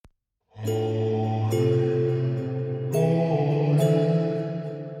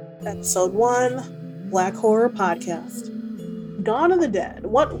Episode 1, Black Horror Podcast. Dawn of the Dead.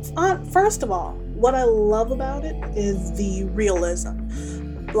 First of all, what I love about it is the realism.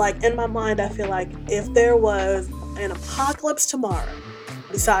 Like, in my mind, I feel like if there was an apocalypse tomorrow,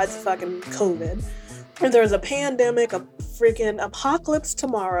 besides fucking COVID, if there's a pandemic, a freaking apocalypse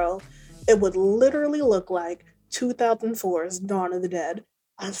tomorrow, it would literally look like 2004's Dawn of the Dead.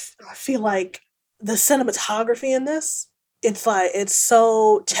 I feel like the cinematography in this, it's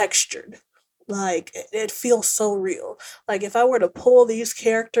so textured. Like, it feels so real. Like, if I were to pull these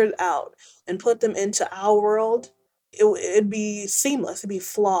characters out and put them into our world, it'd be seamless, it'd be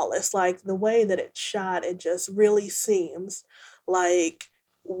flawless. Like, the way that it's shot, it just really seems like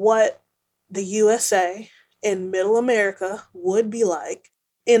what the USA in middle America would be like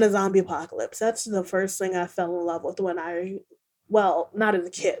in a zombie apocalypse. That's the first thing I fell in love with well, not as a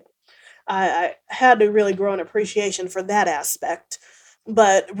kid. I had to really grow an appreciation for that aspect.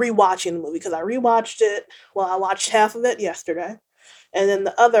 But rewatching the movie, because I rewatched it, well, I watched half of it yesterday, and then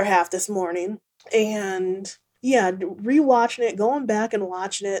the other half this morning. And yeah, rewatching it, going back and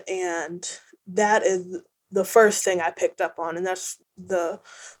watching it, and that is the first thing I picked up on, and that's the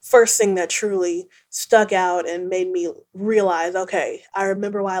first thing that truly stuck out and made me realize, okay, I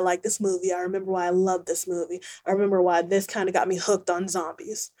remember why I like this movie. I remember why I love this movie. I remember why this kind of got me hooked on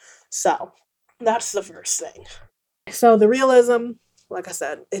zombies. So that's the first thing. So the realism, like I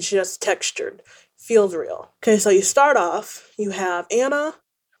said, it's just textured, feels real. Okay, so you start off, you have Anna.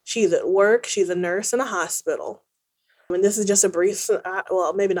 She's at work. She's a nurse in a hospital. And this is just a brief,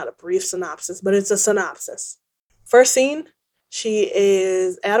 well, maybe not a brief synopsis, but it's a synopsis. First scene, she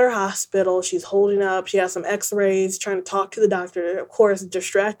is at her hospital. She's holding up. She has some x-rays, trying to talk to the doctor. Of course,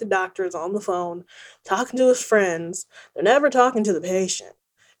 distracted doctor is on the phone, talking to his friends. They're never talking to the patient.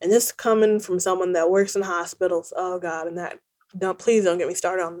 And this coming from someone that works in hospitals. Oh, God. And that, please don't get me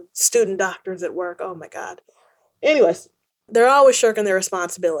started on student doctors at work. Oh, my God. Anyways, they're always shirking their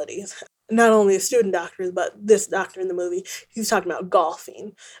responsibilities. Not only student doctors, but this doctor in the movie, he's talking about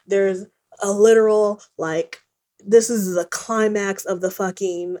golfing. There's a literal, like, this is the climax of the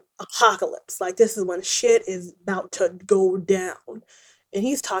fucking apocalypse. Like, this is when shit is about to go down. And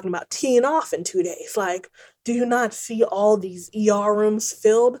he's talking about teeing off in 2 days. Like, do you not see all these ER rooms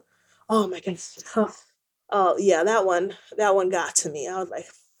filled? Oh my goodness. Oh yeah, that one got to me. I was like,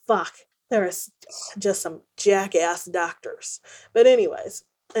 fuck. There is just some jackass doctors. But anyways,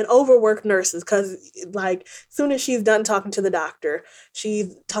 and overworked nurses, because like soon as she's done talking to the doctor,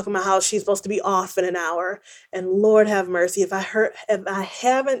 she's talking about how she's supposed to be off in an hour. And Lord have mercy, if I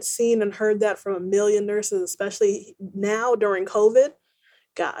haven't seen and heard that from a million nurses, especially now during COVID,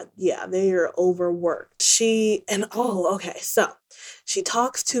 God, yeah, they are overworked. Okay, so she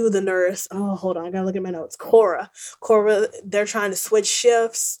talks to the nurse. Oh, hold on, I gotta look at my notes. Cora. Cora, they're trying to switch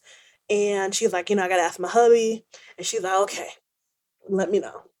shifts, and she's like, I gotta ask my hubby. And she's like, okay, let me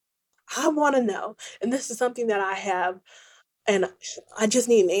know. I wanna know. And this is something that I have, and I just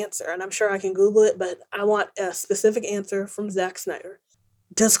need an answer, and I'm sure I can Google it, but I want a specific answer from Zack Snyder.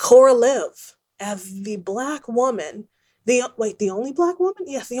 Does Cora live as the black woman? The only black woman?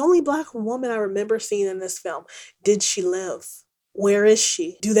 Yes, the only black woman I remember seeing in this film. Did she live? Where is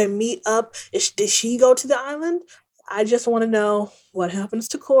she? Do they meet up? Did she go to the island? I just want to know what happens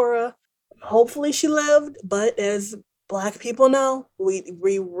to Cora. Hopefully she lived, but as black people know,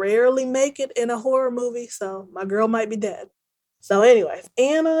 we rarely make it in a horror movie, so my girl might be dead. So anyways,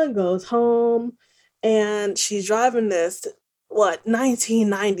 Anna goes home and she's driving this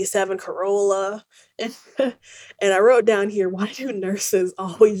 1997 Corolla. And, and I wrote down here, why do nurses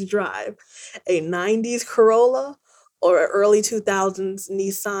always drive a 90s Corolla or an early 2000s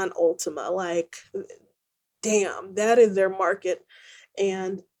Nissan Altima? Like, damn, that is their market.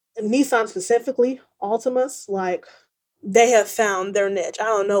 And Nissan specifically, Altimas, like, they have found their niche. I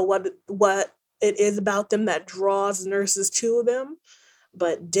don't know what it is about them that draws nurses to them,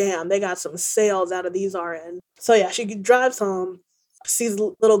 but damn, they got some sales out of these RN. So yeah, she drives home, sees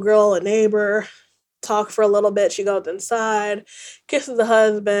a little girl, a neighbor, talk for a little bit. She goes inside, kisses the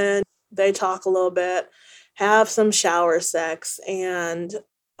husband. They talk a little bit, have some shower sex. And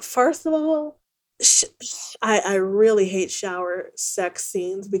first of all, I really hate shower sex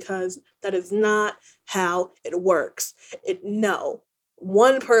scenes because that is not how it works. No.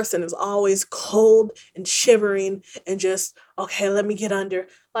 One person is always cold and shivering and just, okay, let me get under.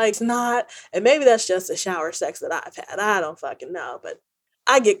 Like, it's not, and maybe that's just the shower sex that I've had. I don't fucking know, but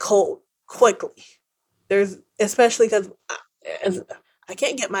I get cold quickly. Especially because I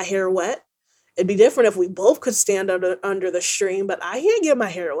can't get my hair wet. It'd be different if we both could stand under the stream, but I can't get my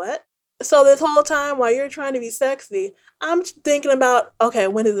hair wet. So this whole time while you're trying to be sexy, I'm thinking about, okay,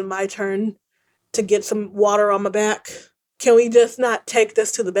 when is it my turn to get some water on my back? Can we just not take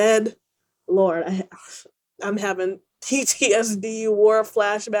this to the bed? Lord, I'm having PTSD, war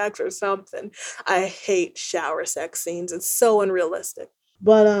flashbacks, or something. I hate shower sex scenes. It's so unrealistic.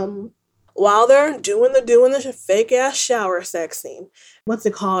 But while they're doing the fake ass shower sex scene, what's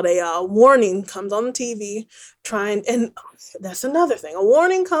it called? A warning comes on the TV, trying, and that's another thing. A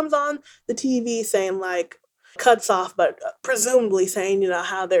warning comes on the TV saying like cuts off, but presumably saying, you know,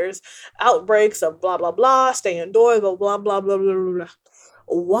 how there's outbreaks of blah blah blah, stay indoors, blah blah blah blah blah blah. Blah.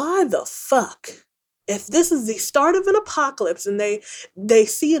 Why the fuck? If this is the start of an apocalypse and they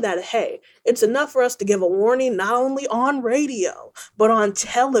see that, hey, it's enough for us to give a warning not only on radio but on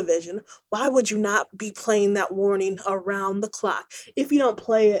television, why would you not be playing that warning around the clock? If you don't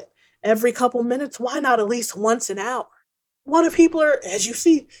play it every couple minutes, why not at least once an hour? What if people are, as you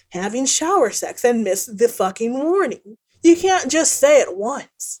see, having shower sex and miss the fucking warning? You can't just say it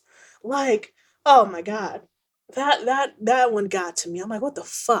once. Like, oh my god. That one got to me. I'm like, what the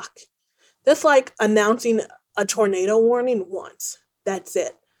fuck? That's like announcing a tornado warning once. That's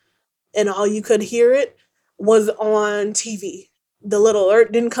it. And all you could hear it was on TV. The little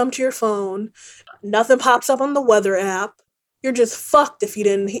alert didn't come to your phone. Nothing pops up on the weather app. You're just fucked if you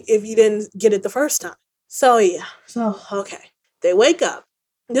didn't get it the first time. So yeah. So okay. They wake up.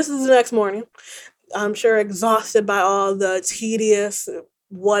 This is the next morning. I'm sure exhausted by all the tedious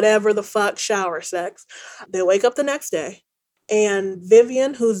whatever the fuck shower sex. They wake up the next day, and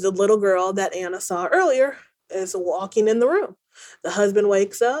Vivian, who's the little girl that Anna saw earlier, is walking in the room. The husband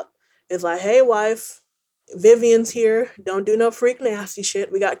wakes up, is like, hey, wife, Vivian's here. Don't do no freak nasty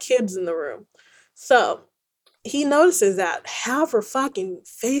shit. We got kids in the room. So he notices that half her fucking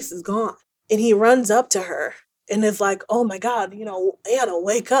face is gone. And he runs up to her and is like, oh my God, you know, Anna,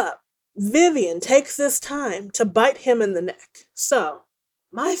 wake up. Vivian takes this time to bite him in the neck. So,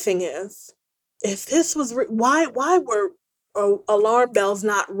 my thing is, if this was why were alarm bells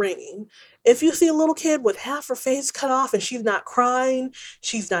not ringing? If you see a little kid with half her face cut off and she's not crying,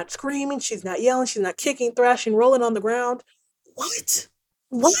 she's not screaming, she's not yelling, she's not kicking, thrashing, rolling on the ground, what?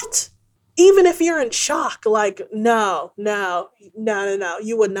 What? Even if you're in shock, like, no,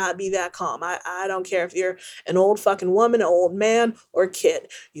 you would not be that calm. I don't care if you're an old fucking woman, an old man, or kid.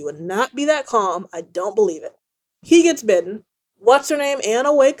 You would not be that calm. I don't believe it. He gets bitten. What's her name?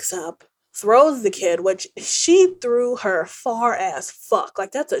 Anna wakes up, throws the kid, which she threw her far as fuck.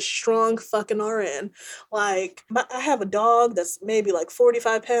 Like, that's a strong fucking RN. Like, I have a dog that's maybe like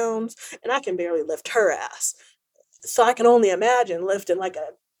 45 pounds, and I can barely lift her ass. So I can only imagine lifting like a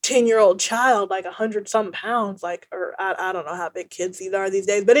 10-year-old child, like 100 some pounds, like, or I don't know how big kids these are these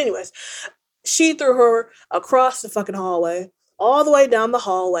days. But, anyways, she threw her across the fucking hallway, all the way down the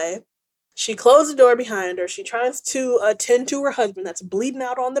hallway. She closed the door behind her. She tries to attend to her husband that's bleeding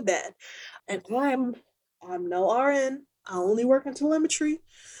out on the bed. And I'm no RN. I only work in telemetry,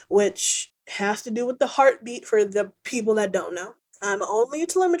 which has to do with the heartbeat for the people that don't know. I'm only a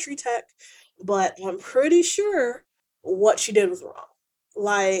telemetry tech, but I'm pretty sure what she did was wrong.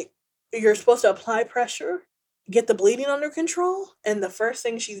 Like, you're supposed to apply pressure, get the bleeding under control, and the first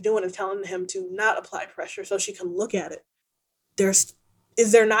thing she's doing is telling him to not apply pressure so she can look at it. There's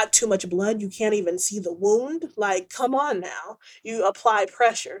is there not too much blood? You can't even see the wound? Like, come on now. You apply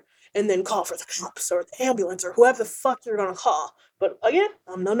pressure and then call for the cops or the ambulance or whoever the fuck you're gonna call. But again,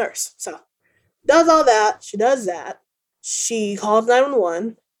 I'm no nurse. So does all that. She does that. She calls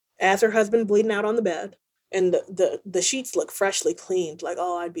 911 as her husband bleeding out on the bed. And the sheets look freshly cleaned. Like,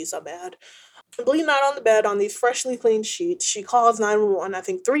 oh, I'd be so bad. Bleeding out on the bed on these freshly cleaned sheets. She calls 911, I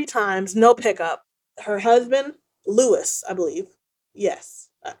think 3 times, no pickup. Her husband, Lewis, I believe. Yes.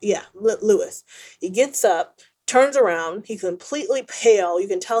 Yeah, Lewis. He gets up, turns around. He's completely pale. You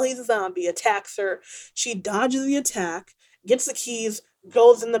can tell he's a zombie. Attacks her. She dodges the attack, gets the keys,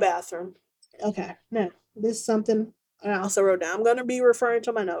 goes in the bathroom. Okay, now, this is something I also wrote down. I'm going to be referring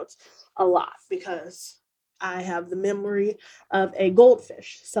to my notes a lot because I have the memory of a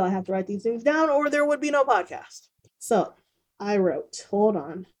goldfish. So I have to write these things down or there would be no podcast. So I wrote, hold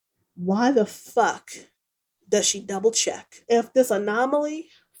on. Why the fuck does she double check? If this anomaly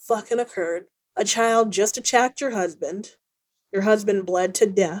fucking occurred, a child just attacked your husband bled to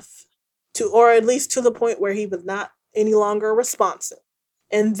death, to or at least to the point where he was not any longer responsive.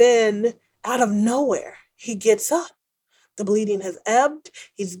 And then out of nowhere, he gets up. The bleeding has ebbed.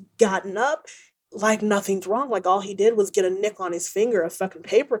 He's gotten up like nothing's wrong. Like all he did was get a nick on his finger, a fucking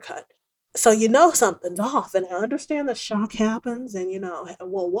paper cut. So you know something's off, and I understand that shock happens, and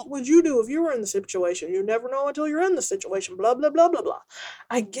well, what would you do if you were in the situation? You never know until you're in the situation. Blah blah blah blah blah.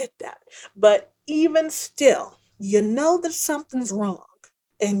 I get that, but even still, you know that something's wrong,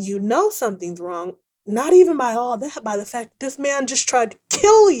 and you know something's wrong. Not even by all that, by the fact this man just tried to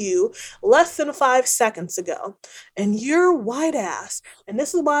kill you less than 5 seconds ago, and you're white ass. And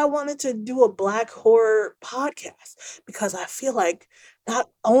this is why I wanted to do a black horror podcast because I feel like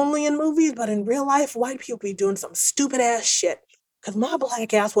not only in movies, but in real life, white people be doing some stupid ass shit. Because my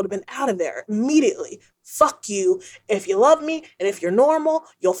black ass would have been out of there immediately. Fuck you. If you love me and if you're normal,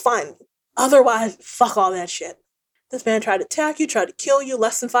 you'll find me. Otherwise, fuck all that shit. This man tried to attack you, tried to kill you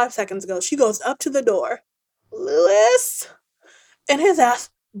less than 5 seconds ago. She goes up to the door. Lewis! And his ass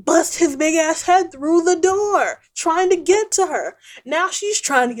bust his big ass head through the door, trying to get to her. Now she's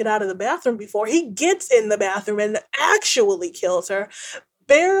trying to get out of the bathroom before he gets in the bathroom and actually kills her,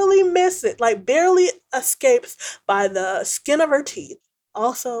 barely miss it, like barely escapes by the skin of her teeth.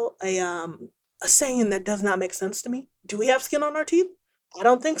 Also, a saying that does not make sense to me. Do we have skin on our teeth? I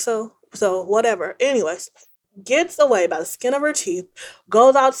don't think so. So whatever. Anyways, gets away by the skin of her teeth,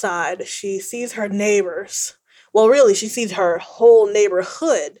 goes outside. She sees her neighbors. Well, really, she sees her whole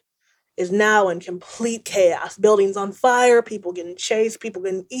neighborhood is now in complete chaos. Buildings on fire, people getting chased, people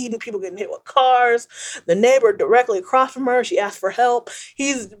getting eaten, people getting hit with cars. The neighbor directly across from her, she asks for help.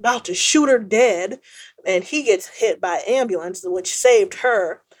 He's about to shoot her dead, and he gets hit by ambulance, which saved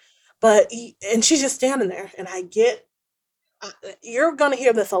her. And she's just standing there, and I get you're gonna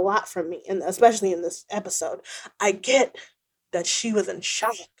hear this a lot from me, and especially in this episode. I get that she was in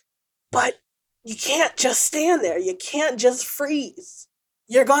shock, but you can't just stand there. You can't just freeze.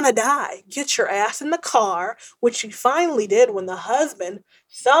 You're gonna die. Get your ass in the car, which she finally did when the husband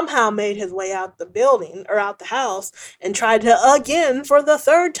somehow made his way out the building or out the house and tried to again for the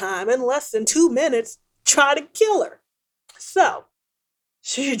third time in less than 2 minutes try to kill her. So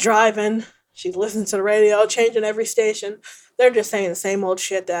she's driving. She's listening to the radio, changing every station. They're just saying the same old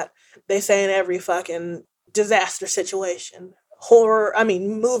shit that they say in every fucking disaster situation. Horror, I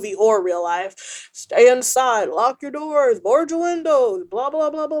mean, movie or real life. Stay inside, lock your doors, board your windows, blah, blah,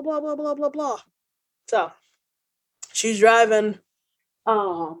 blah, blah, blah, blah, blah, blah, blah. So she's driving.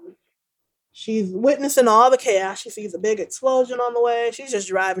 Um, She's witnessing all the chaos. She sees a big explosion on the way. She's just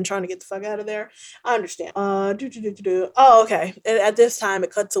driving, trying to get the fuck out of there. I understand. Oh, okay. And at this time,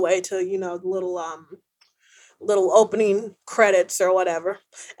 it cuts away to the little opening credits or whatever.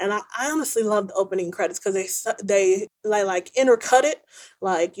 And I honestly love the opening credits because they like intercut it.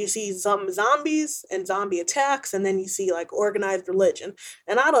 Like you see some zombies and zombie attacks, and then you see like organized religion.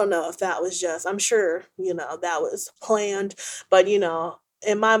 And I don't know if that was just. I'm sure that was planned, but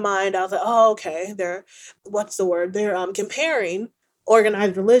in my mind, I was like, oh, okay. They're what's the word? They're comparing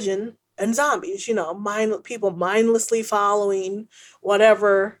organized religion and zombies. People mindlessly following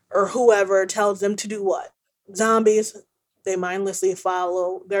whatever or whoever tells them to do what. Zombies, they mindlessly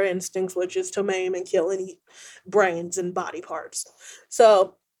follow their instincts, which is to maim and kill and eat brains and body parts.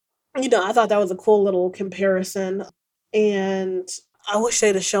 So, I thought that was a cool little comparison. And I wish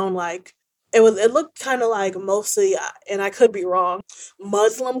they'd have shown like it looked kind of like mostly and I could be wrong,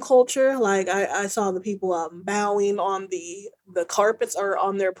 Muslim culture. Like I saw the people bowing on the carpets or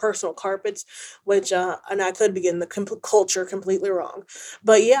on their personal carpets, which and I could be getting the culture completely wrong.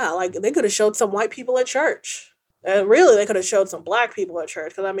 But yeah, like they could have showed some white people at church. Really, they could have showed some black people at church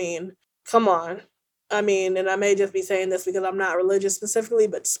because I mean, come on. I mean, and I may just be saying this because I'm not religious specifically,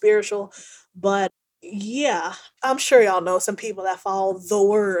 but spiritual. But yeah, I'm sure y'all know some people that follow the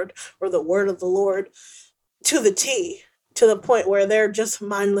word or the word of the Lord to the T, to the point where they're just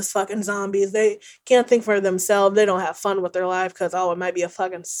mindless fucking zombies. They can't think for themselves. They don't have fun with their life because, oh, it might be a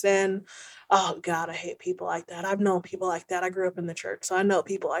fucking sin. Oh, God, I hate people like that. I've known people like that. I grew up in the church, so I know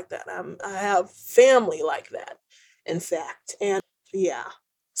people like that. I have family like that, in fact. And yeah.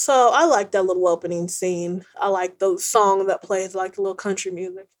 So I like that little opening scene. I like the song that plays, like the little country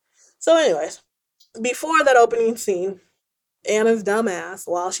music. So, anyways, before that opening scene, Anna's dumbass,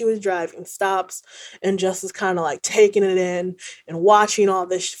 while she was driving, stops and just is kind of like taking it in and watching all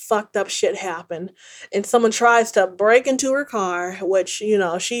this fucked up shit happen. And someone tries to break into her car, which, she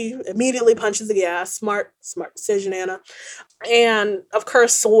immediately punches the gas. Smart, smart decision, Anna. And of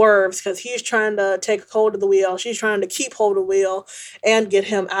course, swerves because he's trying to take hold of the wheel. She's trying to keep hold of the wheel and get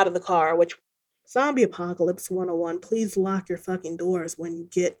him out of the car, which Zombie Apocalypse 101, please lock your fucking doors when you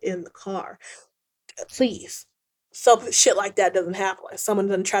get in the car. Please. So shit like that doesn't happen. Like someone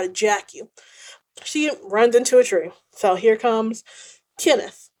doesn't try to jack you. She runs into a tree. So here comes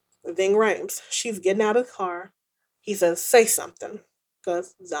Kenneth. Ving Rhames. She's getting out of the car. He says, say something.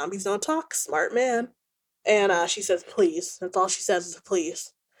 because zombies don't talk. Smart man. And she says, please. That's all she says is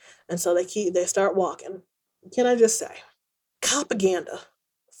please. And so they start walking. Can I just say, propaganda.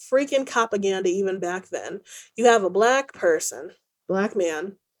 Freaking propaganda even back then. You have a black person, black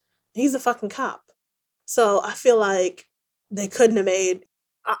man, he's a fucking cop. So I feel like they couldn't have made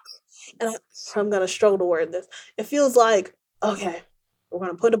uh, and I'm gonna struggle to word this. It feels like, okay, we're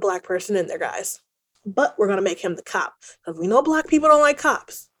gonna put a black person in there, guys. But we're gonna make him the cop. Because we know black people don't like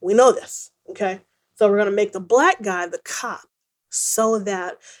cops. We know this. Okay? So we're gonna make the black guy the cop. So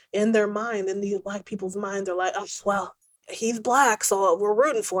that in their mind, in these black people's mind, they're like, oh well, he's black, so we're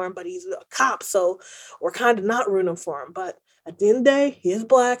rooting for him, but he's a cop, so we're kind of not rooting for him. But at the end of the day, he is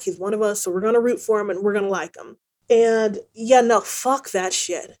black, he's one of us, so we're gonna root for him and we're gonna like him. And yeah, no, fuck that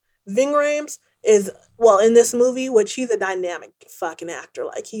shit. Ving Rhames is, well, in this movie, which he's a dynamic fucking actor.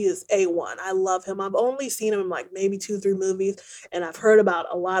 Like, he is A1. I love him. I've only seen him in like maybe 2, 3 movies, and I've heard about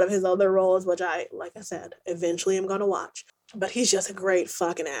a lot of his other roles, which I, like I said, eventually am gonna watch. But he's just a great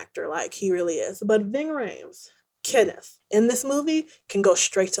fucking actor. Like, he really is. But Ving Rhames, Kenneth, in this movie, can go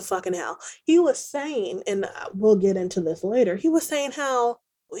straight to fucking hell. He was saying, and we'll get into this later, he was saying how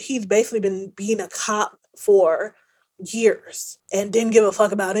he's basically been being a cop for years and didn't give a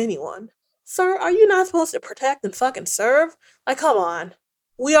fuck about anyone. Sir, are you not supposed to protect and fucking serve? Like, come on.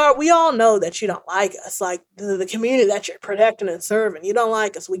 We all know that you don't like us. Like, the community that you're protecting and serving. You don't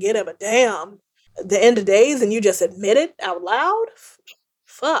like us. We get it, but damn. The end of days and you just admit it out loud?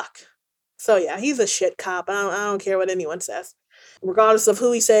 Fuck. So yeah, he's a shit cop. I don't care what anyone says. Regardless of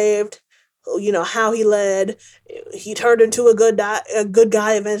who he saved, how he led, he turned into a good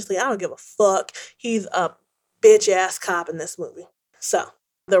guy eventually. I don't give a fuck. He's a bitch ass cop in this movie. So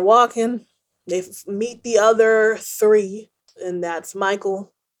they're walking. They meet the other three, and that's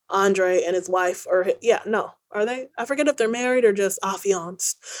Michael, Andre, and his wife. Or yeah, no, are they? I forget if they're married or just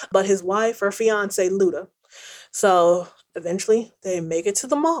affianced. But his wife or fiance, Luda. So eventually, they make it to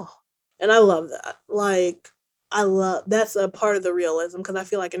the mall, and I love that. Like, I love that's a part of the realism because I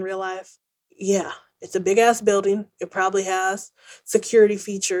feel like in real life, yeah, it's a big ass building. It probably has security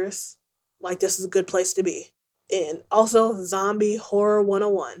features. Like, this is a good place to be. And also, Zombie Horror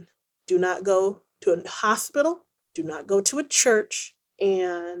 101. Do not go to a hospital. Do not go to a church.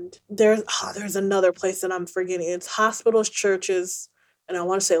 And there's another place that I'm forgetting. It's hospitals, churches, and I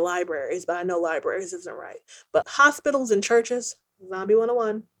want to say libraries, but I know libraries isn't right. But hospitals and churches, Zombie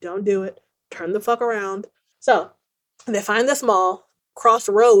 101, don't do it. Turn the fuck around. So they find this mall,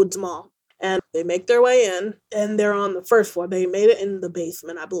 Crossroads Mall, and they make their way in, and they're on the first floor. They made it in the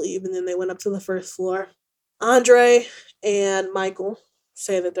basement, I believe, and then they went up to the first floor. Andre and Michael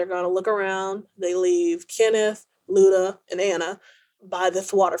say that they're going to look around. They leave Kenneth, Luda, and Anna by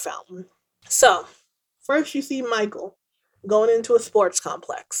this water fountain. So, first you see Michael going into a sports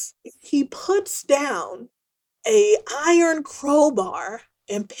complex. He puts down a iron crowbar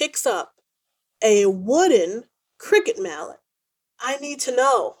and picks up a wooden cricket mallet. I need to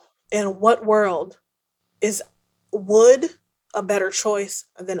know, in what world is wood a better choice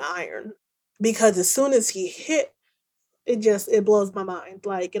than iron? Because as soon as he hit, it blows my mind.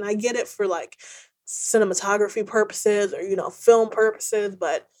 Like, and I get it for like cinematography purposes or film purposes,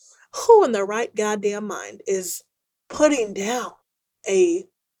 but who in their right goddamn mind is putting down a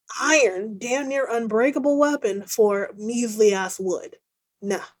iron damn near unbreakable weapon for measly ass wood?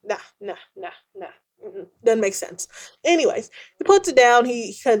 Nah, nah, nah, nah, nah. Doesn't make sense. Anyways, he puts it down.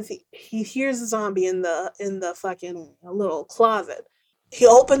 He hears a zombie in the fucking little closet. He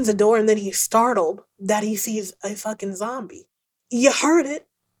opens the door and then he's startled that he sees a fucking zombie. You heard it.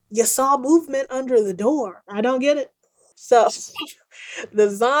 You saw movement under the door. I don't get it. So the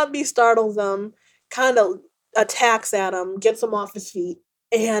zombie startles him, kind of attacks at him, gets him off his feet,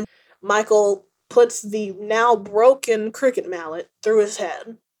 and Michael puts the now broken cricket mallet through his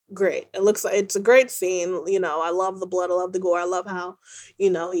head. Great. It looks like it's a great scene. I love the blood. I love the gore. I love how,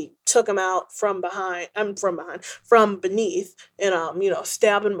 he took him out from behind. From beneath, and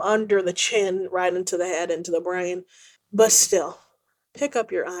stab him under the chin, right into the head, into the brain. But still, pick up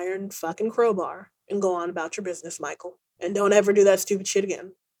your iron fucking crowbar and go on about your business, Michael. And don't ever do that stupid shit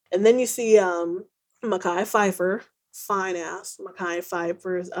again. And then you see Mekhi Phifer, fine ass Mekhi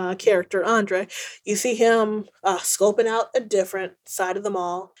Phifer's character, Andre. You see him scoping out a different side of the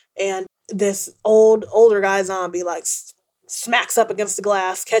mall, and this older guy zombie like smacks up against the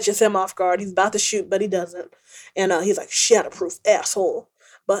glass, catches him off guard. He's about to shoot, but he doesn't. And he's like, shatterproof asshole.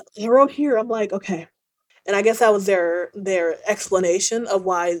 But I wrote here, I'm like, okay, and I guess that was their explanation of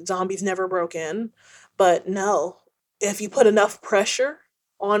why zombies never broke in. But no, if you put enough pressure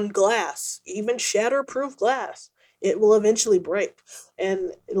on glass, even shatterproof glass, it will eventually break.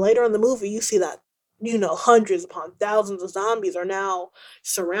 And later in the movie, you see that, hundreds upon thousands of zombies are now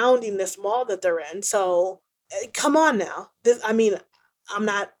surrounding this mall that they're in. So, come on now. I mean, I'm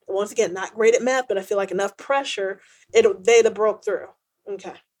not, once again, not great at math, but I feel like enough pressure, they'd have broke through.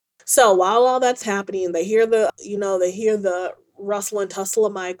 Okay. So while all that's happening, they hear the rustle and tussle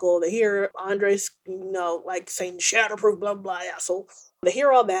of Michael. They hear Andres, like saying shatterproof, blah, blah, yeah. So they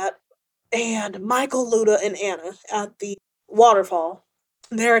hear all that. And Michael, Luda, and Anna at the waterfall,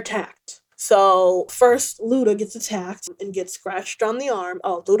 they're attacked. So first, Luda gets attacked and gets scratched on the arm.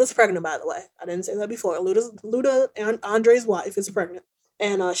 Oh, Luda's pregnant, by the way. I didn't say that before. Luda and Andre's wife is pregnant,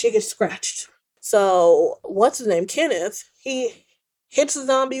 and she gets scratched. So what's his name? Kenneth. He hits the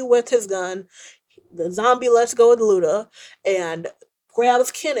zombie with his gun. The zombie lets go of Luda and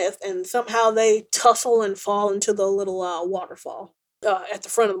grabs Kenneth, and somehow they tussle and fall into the little waterfall at the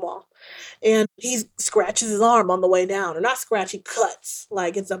front of the wall. And he scratches his arm on the way down. Or not scratch, he cuts.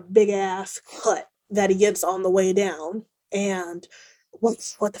 Like it's a big ass cut that he gets on the way down. And what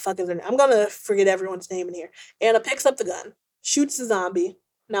the fuck is her name? I'm gonna forget everyone's name in here. Anna picks up the gun, shoots the zombie.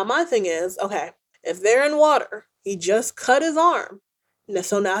 Now my thing is, okay, if they're in water, he just cut his arm.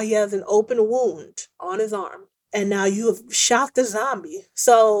 So now he has an open wound on his arm. And now you have shot the zombie.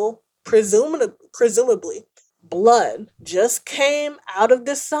 So presumably blood just came out of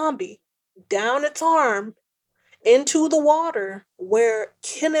this zombie down its arm into the water where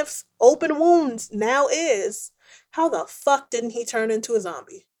Kenneth's open wounds now is. How the fuck didn't he turn into a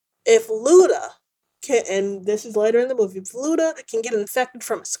zombie? If Luda can, and this is later in the movie, if Luda can get infected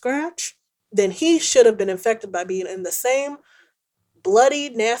from a scratch, then he should have been infected by being in the same bloody,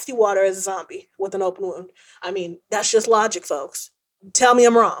 nasty water as a zombie with an open wound. I mean, that's just logic, folks. Tell me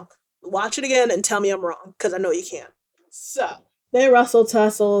I'm wrong. Watch it again and tell me I'm wrong, because I know you can. So, they rustle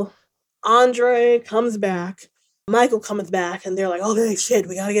tussle. Andre comes back. Michael comes back, and they're like, okay, shit,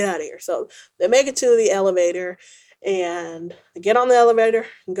 we gotta get out of here. So, they make it to the elevator, and they get on the elevator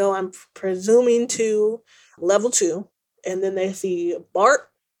and go, I'm presuming, to level 2. And then they see Bart,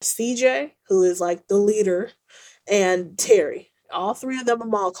 CJ, who is like the leader, and Terry. All three of them are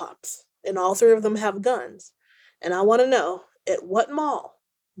mall cops, and all three of them have guns. And I want to know, at what mall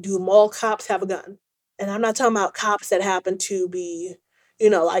do mall cops have a gun? And I'm not talking about cops that happen to be,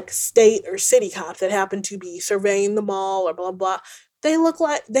 like state or city cops that happen to be surveying the mall or blah blah. They look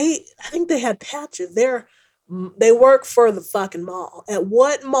like I think they had patches. They work for the fucking mall. At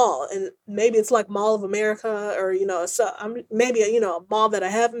what mall? And maybe it's like Mall of America, or maybe a mall that I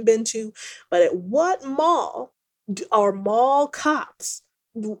haven't been to. But at what mall are mall cops?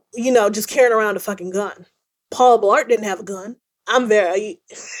 Just carrying around a fucking gun. Paul Blart didn't have a gun. I'm very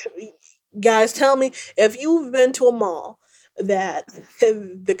guys. Tell me if you've been to a mall that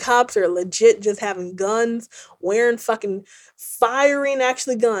the cops are legit just having guns, wearing fucking firing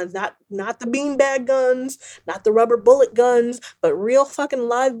actually guns, not the beanbag guns, not the rubber bullet guns, but real fucking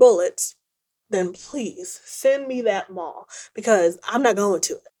live bullets, then please send me that mall, because I'm not going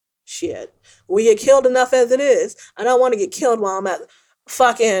to it. Shit. We get killed enough as it is. I don't want to get killed while I'm at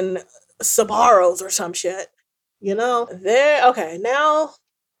fucking Sabaros or some shit. There, okay, now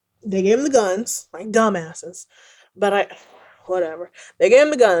they gave him the guns, like dumbasses. But whatever. They gave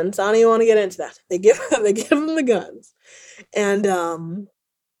him the guns. I don't even want to get into that. They give him the guns. And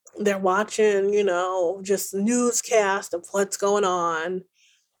they're watching, just newscast of what's going on.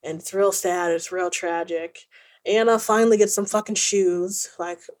 And it's real sad. It's real tragic. Anna finally gets some fucking shoes.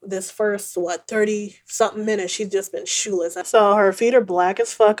 Like this first, 30 something minutes, she's just been shoeless. So her feet are black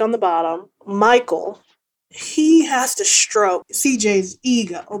as fuck on the bottom. Michael, he has to stroke CJ's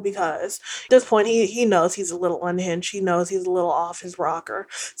ego, because at this point he knows he's a little unhinged. He knows he's a little off his rocker.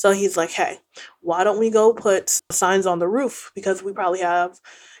 So he's like, hey, why don't we go put signs on the roof? Because we probably have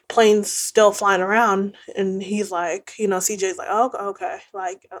planes still flying around. And he's like, CJ's like, oh, okay.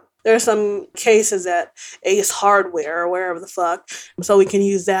 Like, there's some cases at Ace Hardware or wherever the fuck, so we can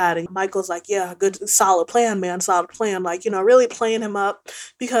use that. And Michael's like, yeah, good, solid plan, man, solid plan. Like, really playing him up,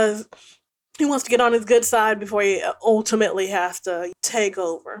 because he wants to get on his good side before he ultimately has to take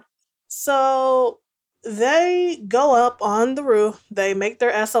over. So they go up on the roof, they make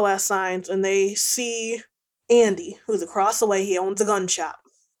their SOS signs, and they see Andy, who's across the way. He owns a gun shop.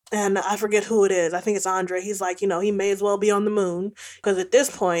 And I forget who it is. I think it's Andre. He's like, he may as well be on the moon. Because at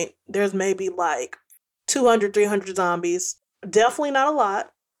this point, there's maybe like 200, 300 zombies. Definitely not a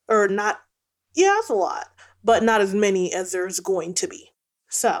lot. Or not, yeah, it's a lot. But not as many as there's going to be.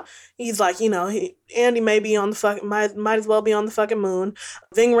 So he's like, Andy may be on the fucking, might as well be on the fucking moon.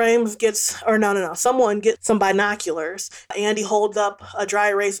 Ving Rhames gets, or no, someone gets some binoculars. Andy holds up a dry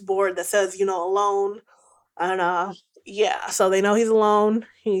erase board that says, alone. And yeah, so they know he's alone.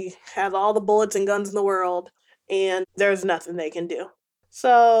 He has all the bullets and guns in the world, and there's nothing they can do.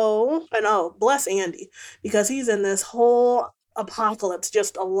 So, and oh, bless Andy, because he's in this whole apocalypse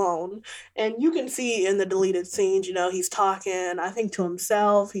just alone. And you can see in the deleted scenes, he's talking, I think, to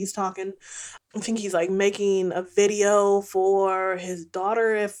himself. He's talking, I think he's like making a video for his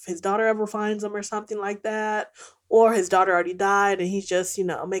daughter if his daughter ever finds him or something like that. Or his daughter already died and he's just,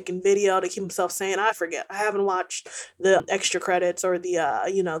 making video to keep himself sane. I forget. I haven't watched the extra credits or the,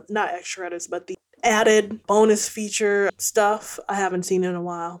 not extra credits, but the added bonus feature stuff. I haven't seen in a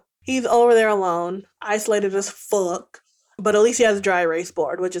while. He's over there alone, isolated as fuck, but at least he has a dry erase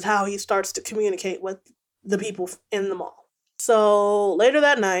board, which is how he starts to communicate with the people in the mall. So later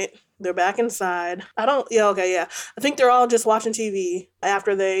that night, they're back inside. I don't, yeah, okay, yeah. I think they're all just watching TV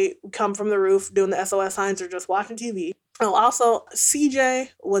after they come from the roof doing the SOS signs. They're just watching TV. Oh, also, CJ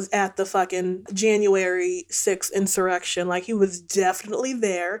was at the fucking January 6th insurrection. Like, he was definitely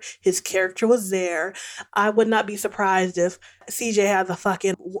there. His character was there. I would not be surprised if CJ had the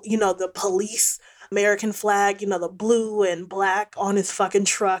fucking, the police American flag, the blue and black on his fucking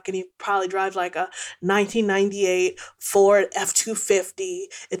truck, and he probably drives like a 1998 Ford F-250.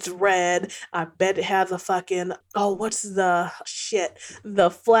 It's red. I bet it has a fucking, oh, what's the shit? The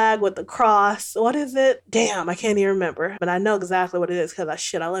flag with the cross. What is it? Damn, I can't even remember. But I know exactly what it is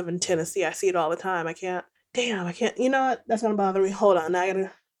because I live in Tennessee. I see it all the time. I can't. You know what? That's gonna bother me. Hold on.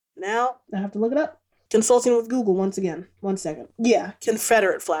 Now I have to look it up. Consulting with Google once again. 1 second. Yeah,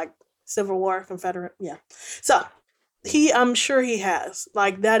 Confederate flag. Civil War, Confederate. Yeah. So I'm sure he has.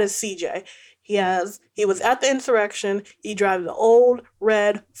 Like, that is CJ. He was at the insurrection. He drives the old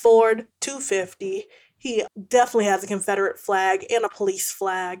red Ford 250. He definitely has a Confederate flag and a police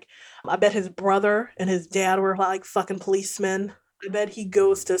flag. I bet his brother and his dad were like fucking policemen. I bet he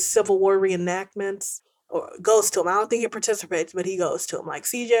goes to Civil War reenactments or goes to them. I don't think he participates, but he goes to them. Like,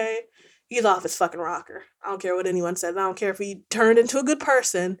 CJ, he's off his fucking rocker. I don't care what anyone says. I don't care if he turned into a good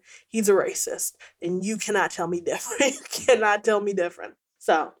person. He's a racist. And you cannot tell me different. You cannot tell me different.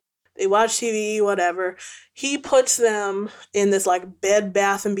 So they watch TV, whatever. He puts them in this like Bed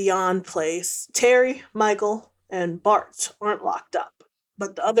Bath and Beyond place. Terry, Michael, and Bart aren't locked up.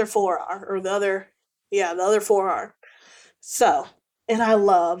 But the other four are. The other four are. So, and I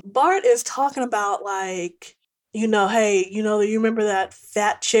love Bart is talking about like, hey, you remember that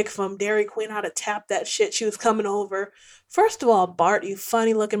fat chick from Dairy Queen, how to tap that shit? She was coming over. First of all, Bart, you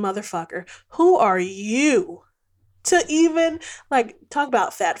funny looking motherfucker. Who are you to even like talk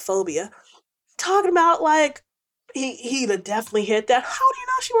about fat phobia? Talking about like he'd have definitely hit that. How do you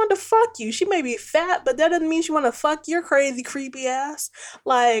know she wanted to fuck you? She may be fat, but that doesn't mean she want to fuck your crazy creepy ass.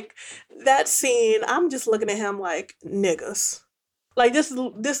 Like that scene, I'm just looking at him like niggas. Like this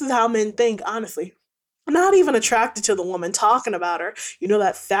is how men think, honestly. Not even attracted to the woman, talking about her.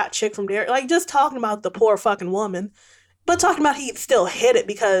 That fat chick from there. Like just talking about the poor fucking woman. But talking about he'd still hit it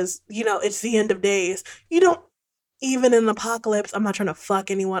because, it's the end of days. You don't even in an apocalypse, I'm not trying to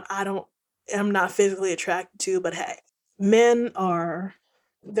fuck anyone. I'm not physically attracted to, but hey. Men are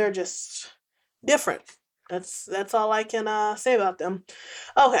they're just different. That's all I can say about them.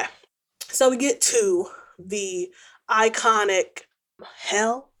 Okay. So we get to the iconic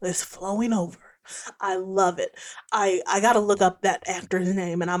hell is flowing over. I love it. I gotta look up that actor's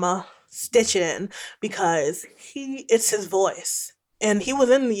name and I'ma stitch it in because it's his voice. And he was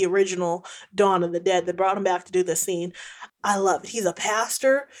in the original Dawn of the Dead that brought him back to do this scene. I love it. He's a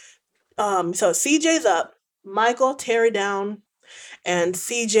pastor. So CJ's up, Michael, Terry down, and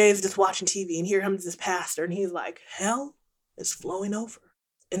CJ's just watching TV and here comes this pastor and he's like, hell is flowing over.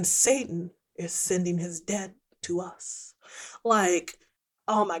 And Satan is sending his dead to us. Like,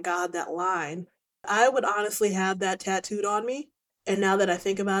 oh my God, that line. I would honestly have that tattooed on me. And now that I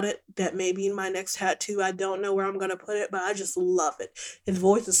think about it, that may be my next tattoo. I don't know where I'm going to put it, but I just love it. His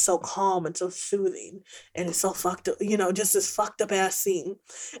voice is so calm and so soothing. And it's so fucked up, just this fucked up ass scene.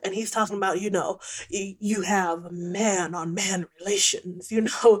 And he's talking about, you have man on man relations,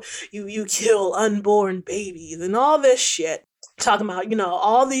 you kill unborn babies and all this shit. Talking about,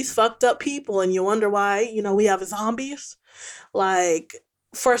 all these fucked up people, and you wonder why, we have zombies. Like,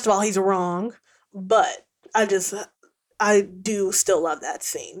 first of all, he's wrong, but I do still love that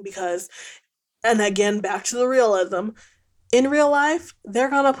scene because, and again, back to the realism. In real life, they're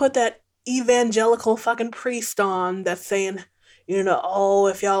gonna put that evangelical fucking priest on that's saying, oh,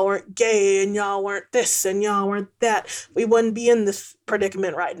 if y'all weren't gay and y'all weren't this and y'all weren't that, we wouldn't be in this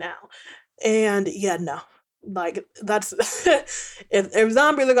predicament right now. And yeah, no. Like, that's, if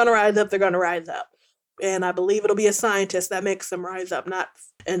zombies are gonna rise up, they're gonna rise up. And I believe it'll be a scientist that makes them rise up, not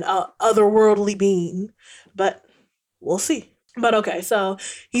an otherworldly being, but we'll see. But okay, so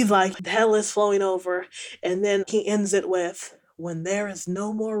he's like, hell is flowing over, and then he ends it with, when there is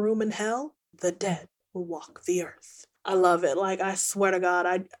no more room in hell, the dead will walk the earth. I love it. Like, I swear to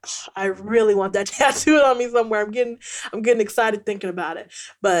God, I really want that tattooed on me somewhere. I'm getting excited thinking about it.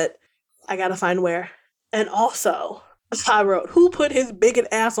 But I gotta find where. And also, I wrote, who put his bigot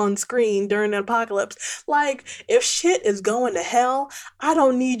ass on screen during the apocalypse? Like, if shit is going to hell, I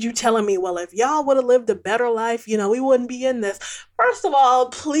don't need you telling me, well, if y'all would have lived a better life, we wouldn't be in this. First of all,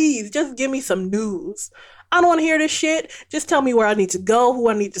 please just give me some news. I don't want to hear this shit. Just tell me where I need to go, who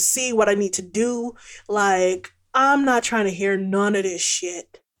I need to see, what I need to do. Like, I'm not trying to hear none of this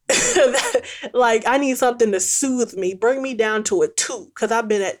shit. Like, I need something to soothe me, bring me down to a 2, because I've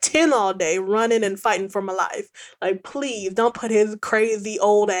been at 10 all day running and fighting for my life. Like, please don't put his crazy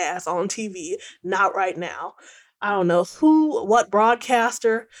old ass on TV. Not right now. I don't know what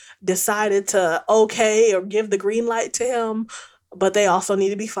broadcaster decided to okay or give the green light to him, but they also need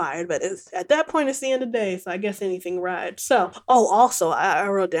to be fired. But at that point, it's the end of the day, so I guess anything rides. So, oh, also, I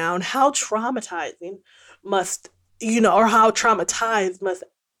wrote down how traumatizing must, or how traumatized must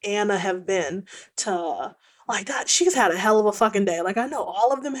Anna have been to, like, that. She's had a hell of a fucking day. Like, I know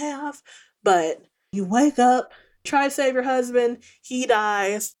all of them have, but you wake up, try to save your husband, he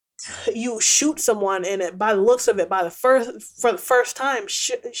dies, you shoot someone in it, by the looks of it, for the first time,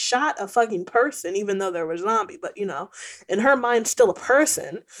 shot a fucking person, even though there was a zombie, but in her mind, still a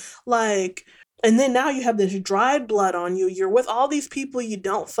person. Like, and then now you have this dried blood on you. You're with all these people you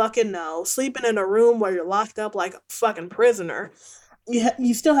don't fucking know, sleeping in a room where you're locked up like a fucking prisoner.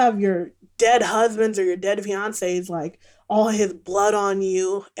 You still have your dead husbands or your dead fiancés, like, all his blood on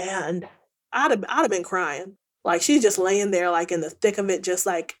you, and I'd have been crying. Like, she's just laying there, like, in the thick of it, just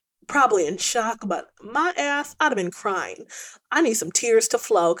like probably in shock. But my ass, I'd have been crying. I need some tears to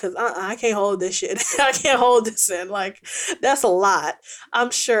flow, because I can't hold this shit. I can't hold this in. Like, that's a lot. I'm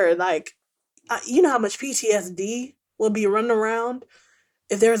sure. Like, you know how much PTSD will be running around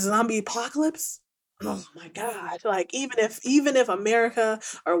if there's a zombie apocalypse. Oh my god. Like, even if America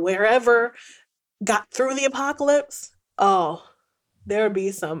or wherever got through the apocalypse, oh, there'd be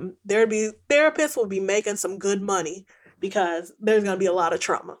therapists will be making some good money, because there's going to be a lot of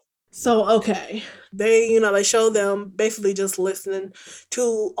trauma. So, okay, they show them basically just listening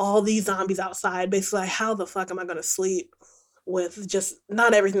to all these zombies outside, basically like, how the fuck am I going to sleep with just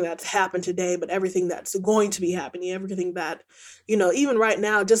not everything that's happened today, but everything that's going to be happening, everything that, even right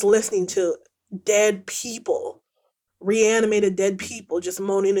now, just listening to dead people, reanimated dead people, just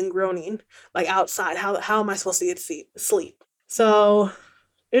moaning and groaning, like, outside. How am I supposed to get sleep? So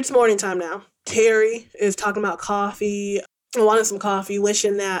it's morning time now. Terry is talking about coffee, wanting some coffee,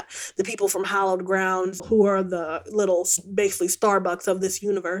 wishing that the people from Hallowed Grounds, who are the little, basically, Starbucks of this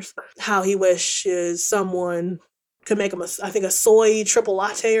universe, how he wishes someone could make him I think, a soy triple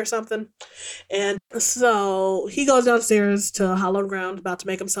latte or something. And so he goes downstairs to Hallowed Ground, about to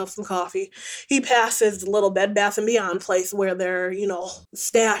make himself some coffee. He passes the little Bed Bath and Beyond place where they're,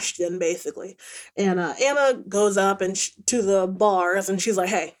 stashed in, basically. And Anna goes up to the bars, and she's like,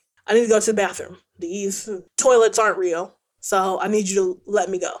 "Hey, I need to go to the bathroom. These toilets aren't real, so I need you to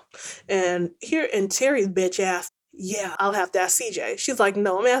let me go." And Terry's bitch ass, "Yeah, I'll have to ask CJ." She's like,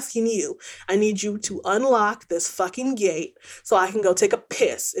 "No, I'm asking you. I need you to unlock this fucking gate so I can go take a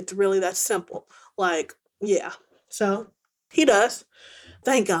piss. It's really that simple." Like, yeah. So he does.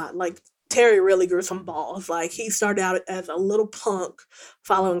 Thank God. Like, Terry really grew some balls. Like, he started out as a little punk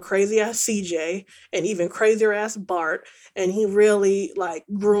following crazy ass CJ and even crazier ass Bart, and he really, like,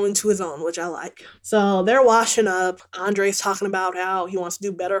 grew into his own, which I like. So they're washing up. Andre's talking about how he wants to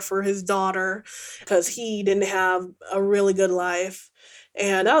do better for his daughter because he didn't have a really good life.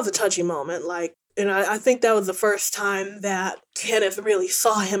 And that was a touchy moment. Like, and I think that was the first time that Kenneth really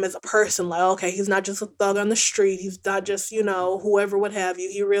saw him as a person. Like, okay, he's not just a thug on the street. He's not just, whoever would have you.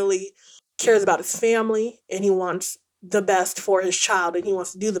 He really cares about his family, and he wants the best for his child, and he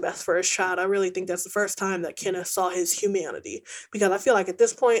wants to do the best for his child. I really think that's the first time that Kenneth saw his humanity, because I feel like at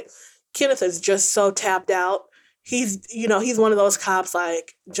this point, Kenneth is just so tapped out. He's one of those cops,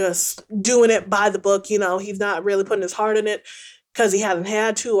 like, just doing it by the book. He's not really putting his heart in it because he hasn't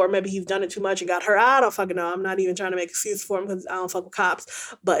had to, or maybe he's done it too much and got hurt. I don't fucking know. I'm not even trying to make excuses for him, because I don't fuck with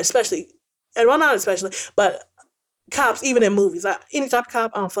cops. But especially, and well, not especially, but cops, even in movies, any type of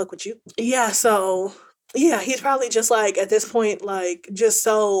cop, I don't fuck with you. Yeah, so, yeah, he's probably just, like, at this point, like, just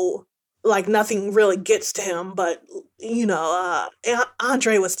so, like, nothing really gets to him. But,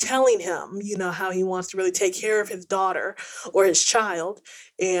 Andre was telling him, how he wants to really take care of his daughter or his child.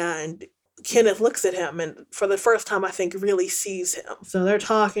 And Kenneth looks at him and for the first time I think really sees him. So they're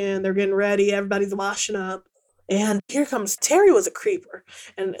talking, they're getting ready, everybody's washing up. And here comes Terry was a creeper.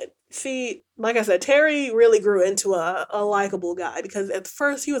 And see, like I said, Terry really grew into a likable guy because at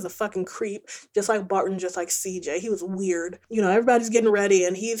first he was a fucking creep, just like Barton, just like CJ. He was weird. Everybody's getting ready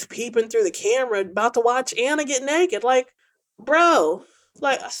and he's peeping through the camera about to watch Anna get naked. Like, bro,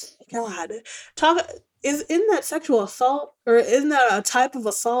 like, God, talk isn't that sexual assault or isn't that a type of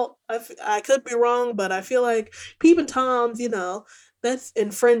assault? I could be wrong, but I feel like peeping toms, that's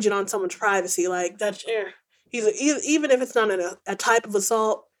infringing on someone's privacy. Like that's even if it's not a type of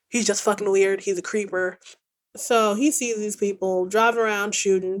assault, he's just fucking weird. He's a creeper. So he sees these people driving around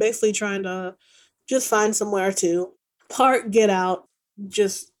shooting, basically trying to just find somewhere to park, get out,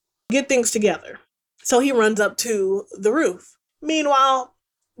 just get things together. So he runs up to the roof. Meanwhile,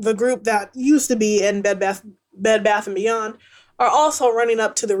 the group that used to be in Bed Bath and Beyond are also running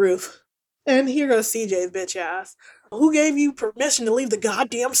up to the roof. And here goes CJ's bitch ass. Who gave you permission to leave the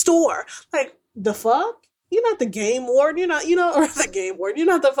goddamn store? Like, the fuck? You're not the game warden. You're not, or the game warden. You're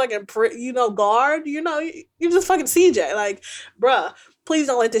not the fucking, guard. You're just fucking CJ. Like, bruh, please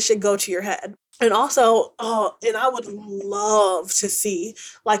don't let this shit go to your head. And also, and I would love to see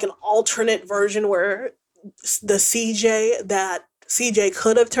like an alternate version where the CJ that CJ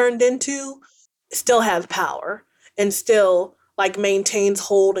could have turned into still has power and still like maintains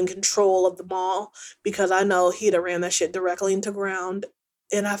hold and control of the mall because I know he'd have ran that shit directly into ground.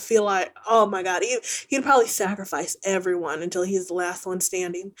 And I feel like, oh my God, he'd probably sacrifice everyone until he's the last one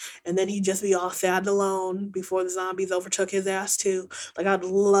standing. And then he'd just be all sad and alone before the zombies overtook his ass too. Like, I'd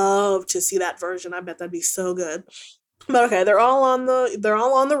love to see that version. I bet that'd be so good. But okay, they're all on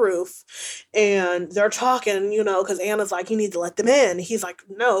the roof, and they're talking, because Anna's like, you need to let them in. He's like,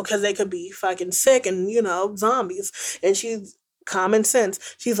 no, because they could be fucking sick and zombies. And she's common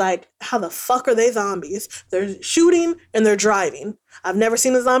sense. She's like, how the fuck are they zombies? They're shooting and they're driving. I've never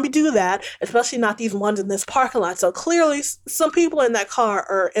seen a zombie do that, especially not these ones in this parking lot. So clearly, some people in that car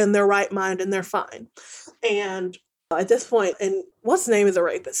are in their right mind and they're fine. And at this point, and what's the name is a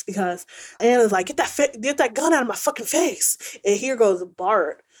rapist because Anna's like, get that gun out of my fucking face. And here goes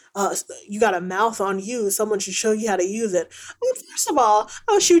Bart. You got a mouth on you. Someone should show you how to use it. Well, first of all,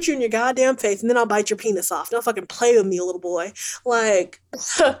 I'll shoot you in your goddamn face and then I'll bite your penis off. Don't fucking play with me, little boy. Like,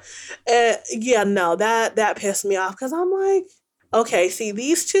 yeah, no, that pissed me off because I'm like, okay, see,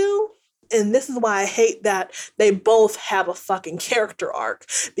 these two, and this is why I hate that they both have a fucking character arc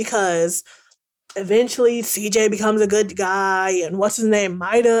because eventually CJ becomes a good guy and what's his name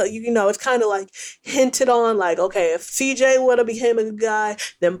Mida, it's kind of like hinted on like, okay, if CJ would have became a good guy,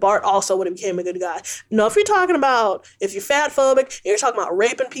 then Bart also would have became a good guy. No, if you're talking about if you're fat phobic and you're talking about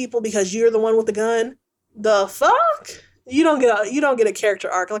raping people because you're the one with the gun, the fuck, you don't get a character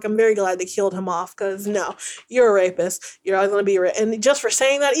arc. Like, I'm very glad they killed him off because no, you're a rapist. You're always going to be and just for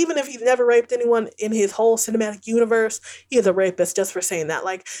saying that, even if he's never raped anyone in his whole cinematic universe, he is a rapist just for saying that.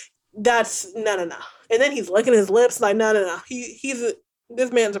 Like, that's no. And then he's licking his lips like no.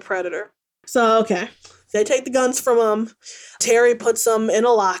 This man's a predator. So okay, they take the guns from him. Terry puts them in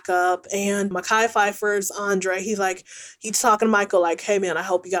a lockup, and Mekhi Phifer's Andre. He's talking to Michael like, "Hey man, I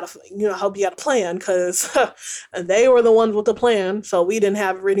hope you got a plan because they were the ones with the plan, so we didn't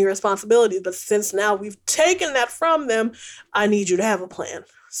have any responsibilities. But since now we've taken that from them, I need you to have a plan."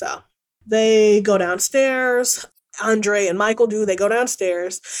 So they go downstairs. Andre and Michael do. They go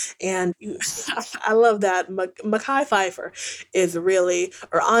downstairs, and I love that Mekhi Phifer is really,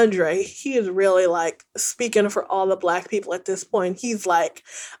 or Andre, he is really like speaking for all the black people at this point. He's like,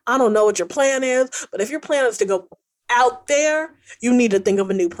 I don't know what your plan is, but if your plan is to go out there, you need to think of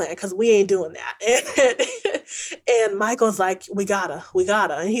a new plan because we ain't doing that. And Michael's like, we gotta.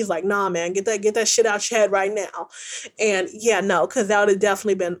 And he's like, nah, man, get that shit out your head right now. And yeah, no, because that would have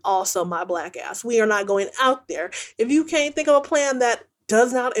definitely been also my black ass. We are not going out there. If you can't think of a plan that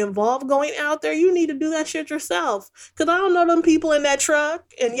does not involve going out there, you need to do that shit yourself. Because I don't know them people in that truck.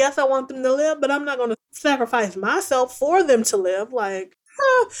 And yes, I want them to live, but I'm not going to sacrifice myself for them to live. Like,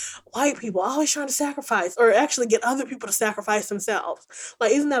 white people always trying to sacrifice or actually get other people to sacrifice themselves.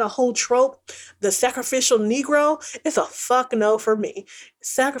 Like, isn't that a whole trope? The sacrificial Negro? It's a fuck no for me.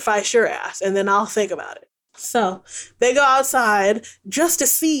 Sacrifice your ass and then I'll think about it. So they go outside just to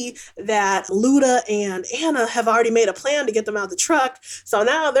see that Luda and Anna have already made a plan to get them out the truck. So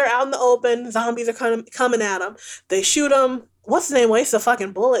now they're out in the open. Zombies are coming at them. They shoot them. What's his name wastes a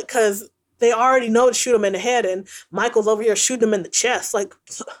fucking bullet because they already know to shoot him in the head, and Michael's over here shooting him in the chest. Like,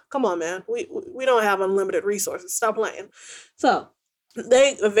 come on, man. We don't have unlimited resources. Stop playing. So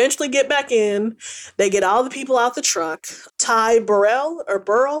They eventually get back in. They get all the people out the truck. Ty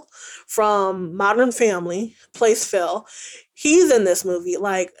Burrell from Modern Family plays Phil. He's in this movie.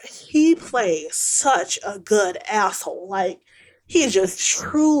 Like, he plays such a good asshole. Like, he's just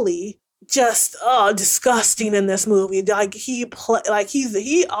truly just disgusting in this movie. Like, he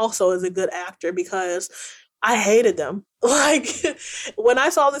also is a good actor because I hated them. Like, when I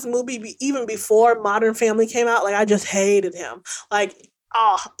saw this movie, even before Modern Family came out, like, I just hated him. Like,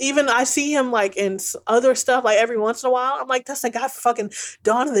 even I see him like in other stuff, like every once in a while. I'm like, that's the guy from fucking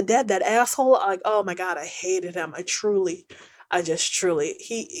Dawn of the Dead, that asshole. Like, oh my god, I hated him. I just truly,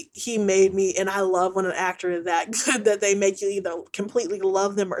 he made me, and I love when an actor is that good that they make you either completely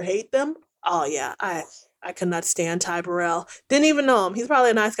love them or hate them. Oh yeah, I could not stand Ty Burrell. Didn't even know him. He's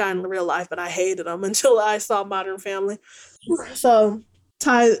probably a nice guy in real life, but I hated him until I saw Modern Family. So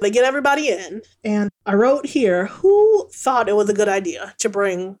they get everybody in, and I wrote here who thought it was a good idea to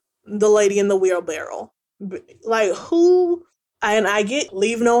bring the lady in the wheelbarrow. Like, who? And I get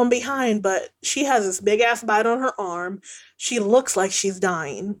leave no one behind, but she has this big ass bite on her arm. She looks like she's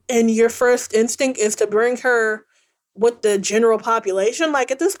dying, and your first instinct is to bring her with the general population. Like,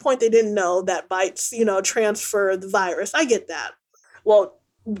 at this point, they didn't know that bites, transfer the virus. I get that. Well,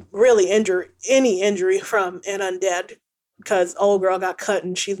 really injure any injury from an undead because old girl got cut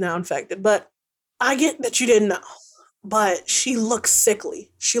and she's now infected. But I get that you didn't know. But she looks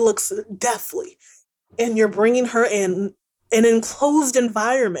sickly. She looks deathly. And you're bringing her in an enclosed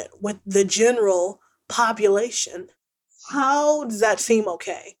environment with the general population. How does that seem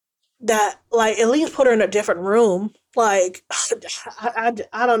okay? That, like, at least put her in a different room. Like, I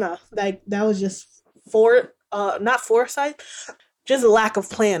don't know. Like, that was just not foresight, just a lack of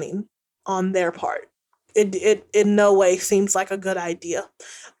planning on their part. It in no way seems like a good idea.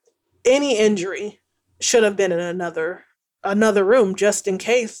 Any injury should have been in another room just in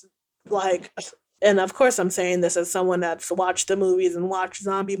case. Like, and of course I'm saying this as someone that's watched the movies and watched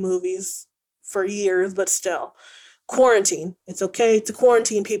zombie movies for years, but still, quarantine. It's okay to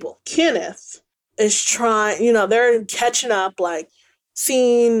quarantine people. Kenneth is trying. They're catching up. Like,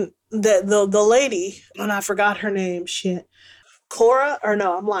 seeing the lady, and I forgot her name. Shit, Cora, or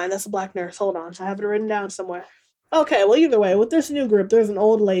no, I'm lying. That's a black nurse. Hold on, I have it written down somewhere. Okay, well, either way, with this new group, there's an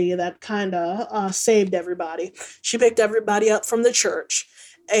old lady that kind of saved everybody. She picked everybody up from the church,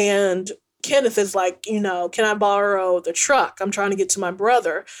 and Kenneth is like, can I borrow the truck? I'm trying to get to my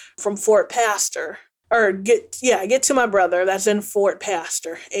brother from Fort Pastor. Or get to my brother that's in Fort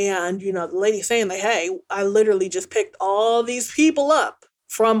Pastor. And, the lady saying, like, hey, I literally just picked all these people up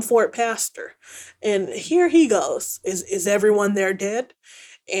from Fort Pastor. And here he goes. Is everyone there dead?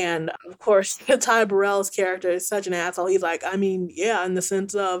 And of course, Ty Burrell's character is such an asshole. He's like, I mean, yeah, in the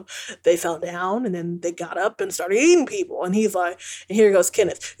sense of they fell down and then they got up and started eating people. And he's like, and here goes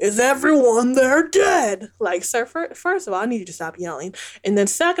Kenneth, is everyone there dead? Like, sir, first of all, I need you to stop yelling. And then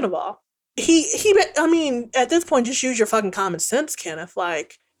second of all, I mean, at this point, just use your fucking common sense, Kenneth.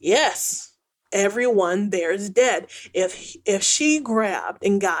 Like, yes, everyone there is dead. If she grabbed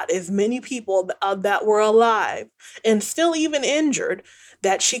and got as many people that were alive and still even injured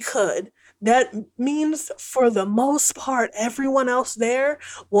that she could, that means for the most part, everyone else there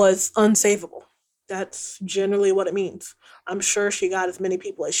was unsavable. That's generally what it means. I'm sure she got as many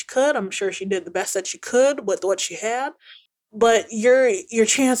people as she could. I'm sure she did the best that she could with what she had, but you're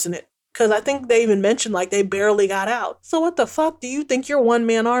chancing it because I think they even mentioned like they barely got out. So what the fuck do you think your one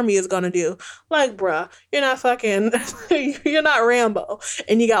man army is gonna do? Like, bruh, you're not fucking, you're not Rambo,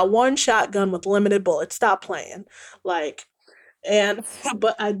 and you got one shotgun with limited bullets. Stop playing, like. And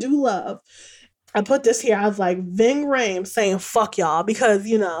but I do love. I put this here. I was like Ving Rhames saying "fuck y'all" because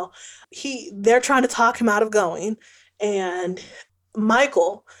they're trying to talk him out of going, and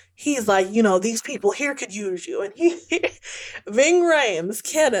Michael, he's like, these people here could use you. And Ving Rhames,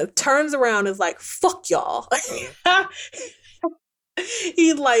 Kenneth, turns around and is like, fuck y'all.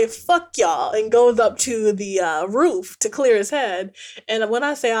 He's like, fuck y'all, and goes up to the roof to clear his head. And when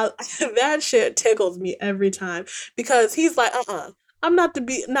I say that shit tickles me every time because he's like, I'm not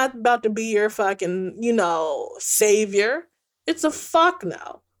about to be your fucking, savior. It's a fuck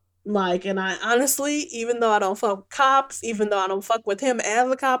no. Like, and I honestly, even though I don't fuck with cops, even though I don't fuck with him as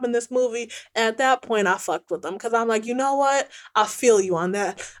a cop in this movie, at that point I fucked with him because I'm like, you know what? I feel you on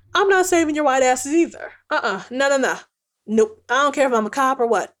that. I'm not saving your white asses either. No, no, no. Nope. I don't care if I'm a cop or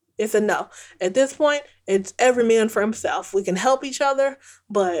what. It's a no. At this point, it's every man for himself. We can help each other,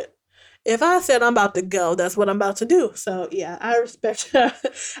 but if I said I'm about to go, that's what I'm about to do. So yeah, I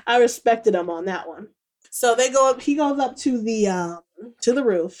respected him on that one. So they go up. He goes up to the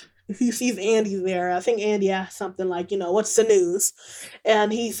roof. he sees Andy there. I think Andy asked something like, what's the news?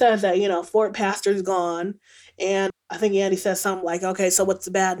 And he says that, Fort Pastor's gone. And I think Andy says something like, okay, so what's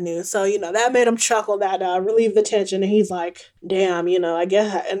the bad news? So, that made him chuckle, that relieved the tension. And he's like, damn, I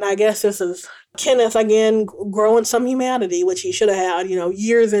guess this is Kenneth again growing some humanity, which he should have had,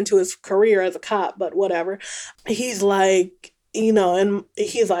 years into his career as a cop, but whatever. He's like, and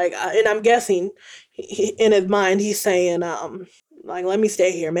he's like, and I'm guessing in his mind, he's saying, like, let me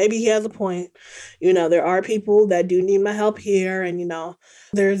stay here. Maybe he has a point. There are people that do need my help here, and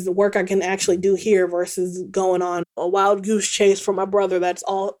there's the work I can actually do here versus going on a wild goose chase for my brother that's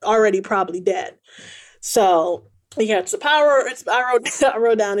already probably dead. So yeah, it's the power. I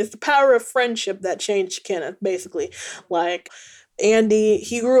wrote down. It's the power of friendship that changed Kenneth. Basically, like Andy,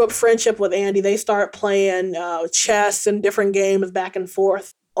 he grew up friendship with Andy. They start playing chess and different games back and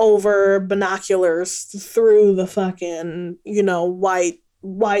forth over binoculars through the fucking white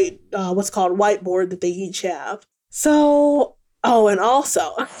what's called whiteboard that they each have. So and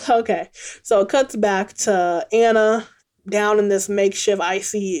also okay, so it cuts back to Anna down in this makeshift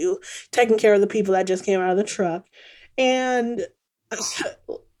ICU taking care of the people that just came out of the truck. And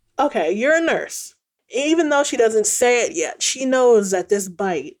okay, you're a nurse. Even though she doesn't say it yet, she knows that this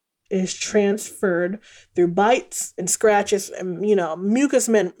bite is transferred through bites and scratches and, mucous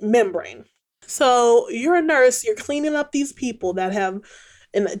membrane. So you're a nurse, you're cleaning up these people that have,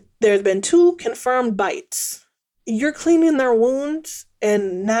 and there's been 2 confirmed bites. You're cleaning their wounds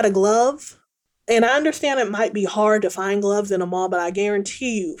and not a glove. And I understand it might be hard to find gloves in a mall, but I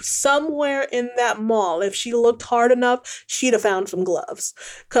guarantee you, somewhere in that mall, if she looked hard enough, she'd have found some gloves.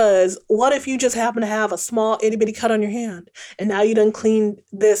 Because what if you just happen to have a small itty bitty cut on your hand, and now you done cleaned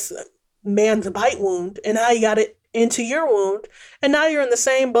this man's bite wound, and now you got it into your wound, and now you're in the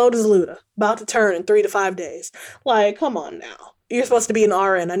same boat as Luda, about to turn in 3 to 5 days. Like, come on now. You're supposed to be an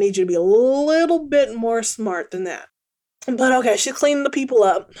RN. I need you to be a little bit more smart than that. But okay, she's cleaning the people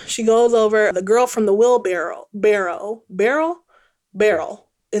up. She goes over the girl from the wheelbarrow. Barrel.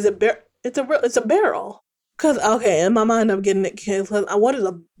 Is it it's a barrel. Cause okay, in my mind I'm getting it. What is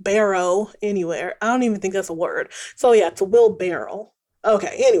a barrow anywhere? I don't even think that's a word. So yeah, it's a wheelbarrow.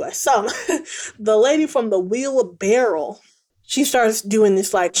 Okay. Anyway, so the lady from the wheelbarrow, she starts doing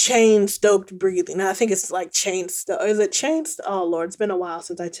this like chain stoked breathing. I think it's like chain stoke. Is it chain? Oh Lord, it's been a while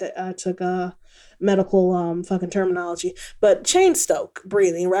since I took medical fucking terminology, but chain stoke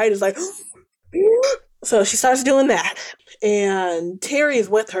breathing, right? It's like so she starts doing that, and Terry is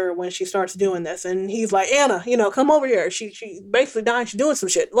with her when she starts doing this, and he's like, Anna, come over here. She basically dying. She's doing some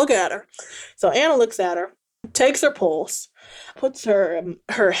shit. Look at her. So Anna looks at her, takes her pulse, puts her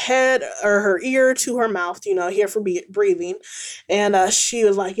head or her ear to her mouth, here for breathing, and she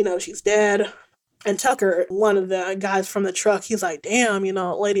was like, she's dead. And Tucker, one of the guys from the truck, he's like, damn,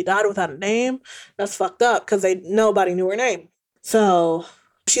 lady died without a name. That's fucked up because nobody knew her name. So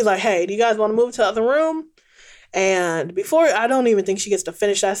she's like, hey, do you guys want to move to the other room? And before, I don't even think she gets to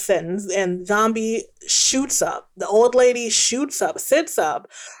finish that sentence, and Zombie shoots up. The old lady shoots up, sits up.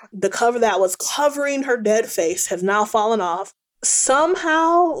 The cover that was covering her dead face has now fallen off.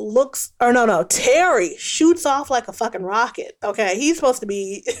 Somehow Terry shoots off like a fucking rocket. Okay, he's supposed to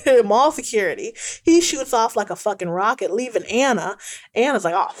be mall security. He shoots off like a fucking rocket, leaving Anna. Anna's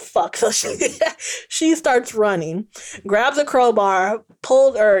like, oh fuck. So she starts running, grabs a crowbar,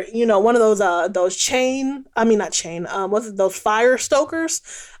 pulls, or one of those chain, I mean not chain, what's it, those fire stokers,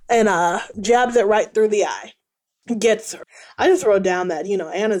 and jabs it right through the eye. Gets her. I just wrote down that,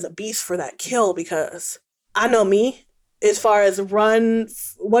 Anna's a beast for that kill, because I know me. As far as run,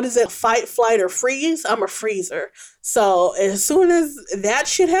 what is it, fight, flight, or freeze? I'm a freezer. So as soon as that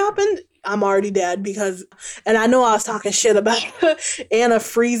shit happened, I'm already dead and I know I was talking shit about Anna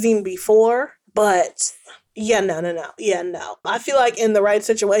freezing before, but yeah, no. Yeah, no. I feel like in the right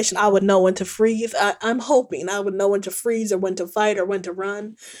situation, I would know when to freeze. I'm hoping I would know when to freeze or when to fight or when to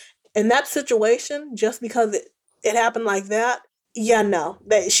run. In that situation, just because it happened like that, yeah, no.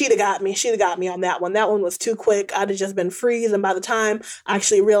 She'd have got me. She'd have got me on that one. That one was too quick. I'd have just been freeze. And by the time I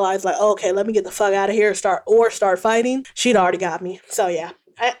actually realized, like, okay, let me get the fuck out of here, start fighting, she'd already got me. So yeah,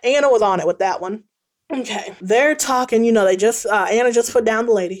 Anna was on it with that one. Okay. They're talking, they just, Anna just put down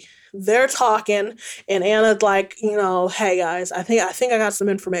the lady. They're talking, and Anna's like, hey guys, I think I got some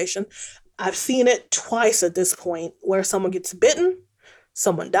information. I've seen it twice at this point where someone gets bitten,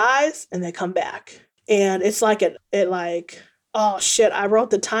 someone dies, and they come back. And it's like it like, oh shit, I wrote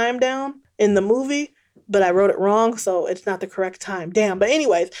the time down in the movie. but I wrote it wrong, so it's not the correct time. Damn. But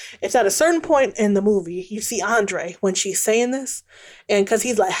anyways, it's at a certain point in the movie, you see Andre when she's saying this, and because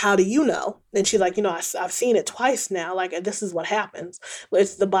he's like, "How do you know?" And she's like, I've seen it twice now. Like, this is what happens.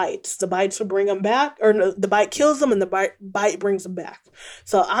 It's the bites. The bites will bring them back, or no, the bite kills them, and the bite brings them back."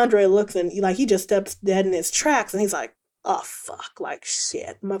 So Andre looks and like he just steps dead in his tracks, and he's like, "Oh fuck, like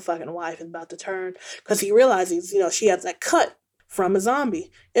shit, my fucking wife is about to turn," because he realizes, she has that cut from a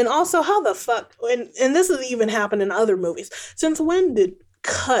zombie. And also, how the fuck, and this has even happened in other movies. Since when did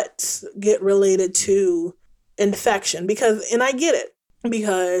cuts get related to infection? And I get it,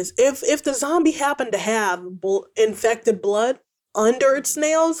 because if the zombie happened to have infected blood under its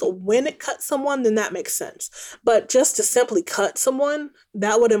nails when it cut someone, then that makes sense. But just to simply cut someone,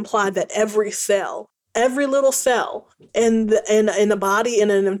 that would imply that every little cell in a body, in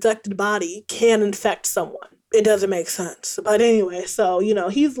an infected body, can infect someone. It doesn't make sense. But anyway, so,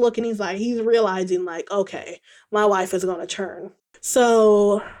 he's looking, he's realizing, like, okay, my wife is going to turn.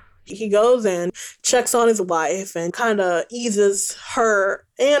 So he goes in, checks on his wife, and kind of eases her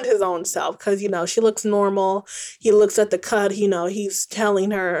and his own self, because, she looks normal. He looks at the cut, he's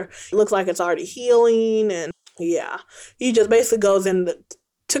telling her it looks like it's already healing. And yeah, he just basically goes in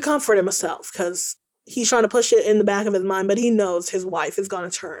to comfort himself, because he's trying to push it in the back of his mind, but he knows his wife is going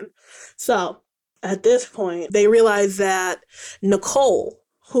to turn. So at this point, they realize that Nicole,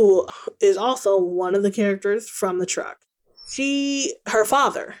 who is also one of the characters from the truck, her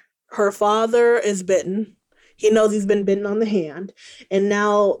father is bitten. He knows he's been bitten on the hand. And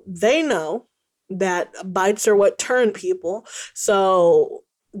now they know that bites are what turn people. So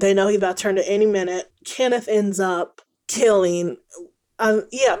they know he's about to turn at any minute. Kenneth ends up killing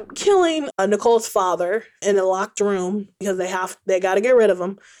Nicole's father in a locked room, because they got to get rid of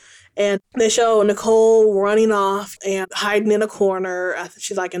him. And they show Nicole running off and hiding in a corner.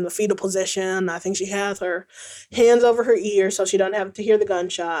 She's like in the fetal position. I think she has her hands over her ears so she doesn't have to hear the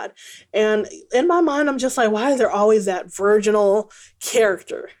gunshot. And in my mind, I'm just like, why is there always that virginal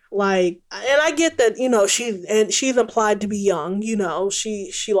character? Like, and I get that, she's implied to be young.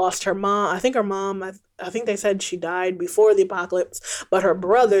 She lost her mom. I think her mom, I think they said she died before the apocalypse, but her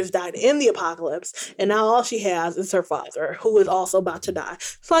brothers died in the apocalypse, and now all she has is her father, who is also about to die.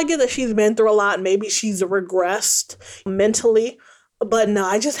 So I get that she's been through a lot. Maybe she's regressed mentally, but no,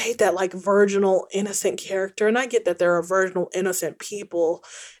 I just hate that, like, virginal innocent character. And I get that there are virginal innocent people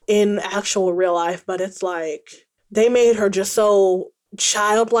in actual real life, but it's like they made her just so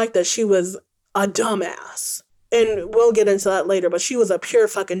childlike that she was a dumbass. And we'll get into that later, but she was a pure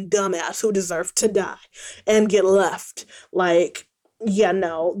fucking dumbass who deserved to die and get left. Like, yeah,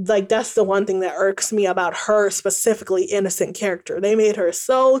 no, like, that's the one thing that irks me about her specifically innocent character. They made her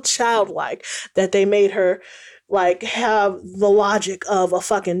so childlike that they made her, like, have the logic of a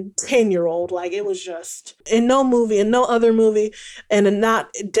fucking 10-year-old. Like, it was just, in no other movie, and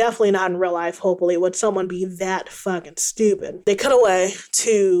definitely not in real life, hopefully, would someone be that fucking stupid. They cut away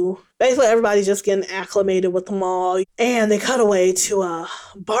to basically everybody's just getting acclimated with them all, and they cut away to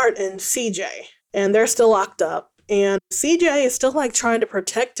Bart and CJ, and they're still locked up. And CJ is still, like, trying to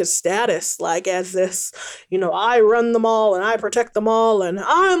protect his status, like, as this, I run them all and I protect them all and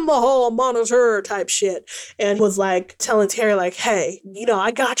I'm the hall monitor type shit. And was, like, telling Terry, like, hey,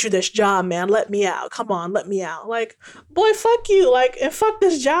 I got you this job, man. Let me out. Come on, let me out. Like, boy, fuck you. Like, and fuck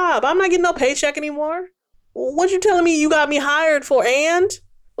this job. I'm not getting no paycheck anymore. What you telling me you got me hired for? And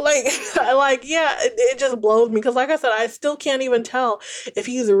yeah, it just blows me, because, like I said, I still can't even tell if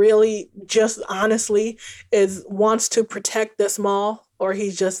he's really just honestly wants to protect this mall, or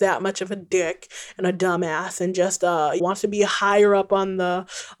he's just that much of a dick and a dumbass and just wants to be higher up on the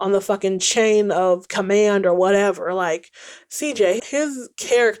fucking chain of command or whatever. Like, CJ, his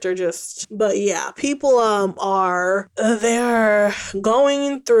character just, but yeah, people they're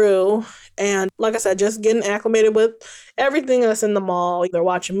going through, and like I said, just getting acclimated with everything that's in the mall. They're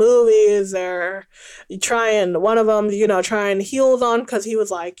watching movies, they're trying, one of them, trying heels on, because he was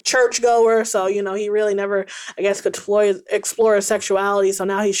like churchgoer, so he really never, I guess, could explore his sexuality, so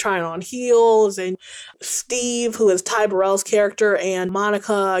now he's trying on heels. And Steve, who is Ty Burrell's character, and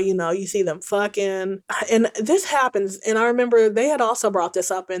Monica, you see them fucking, and this happens, and I remember they had also brought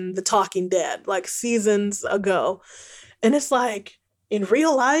this up in The Talking Dead, like, seasons ago, and it's like, in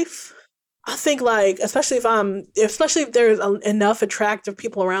real life, I think, like, especially if there's enough attractive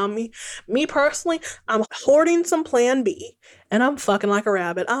people around me personally, I'm hoarding some Plan B, and I'm fucking like a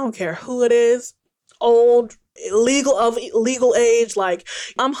rabbit. I don't care who it is, old, legal age, like,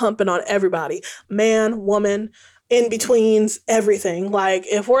 I'm humping on everybody, man, woman, in betweens, everything. Like,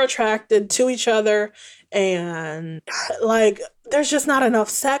 if we're attracted to each other And like there's just not enough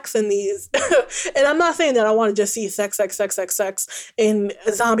sex in these. And I'm not saying that I want to just see sex in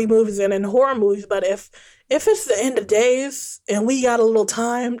zombie movies and in horror movies, but if it's the end of days and we got a little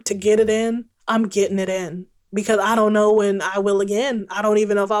time to get it in, I'm getting it in because I don't know when I will again. I don't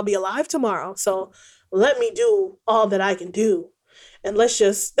even know if I'll be alive tomorrow. So let me do all that I can do and let's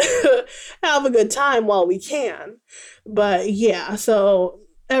just have a good time while we can. But yeah, so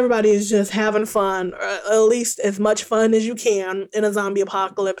everybody is just having fun, or at least as much fun as you can in a zombie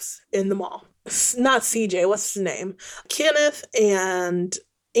apocalypse in the mall. Not CJ, what's his name? Kenneth and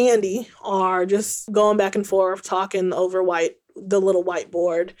Andy are just going back and forth talking over the little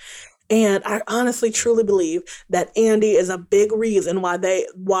whiteboard. And I honestly truly believe that Andy is a big reason why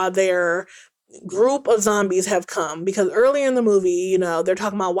they're group of zombies have come because earlier in the movie, they're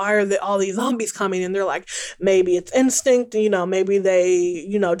talking about why are all these zombies coming, and they're like, maybe it's instinct, maybe they,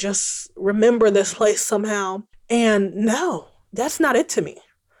 just remember this place somehow. And no, that's not it to me.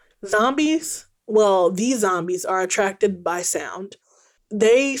 Zombies, well, these zombies are attracted by sound.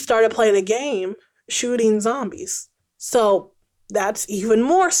 They started playing a game shooting zombies. So that's even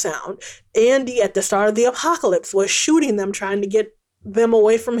more sound. Andy, at the start of the apocalypse, was shooting them, trying to get them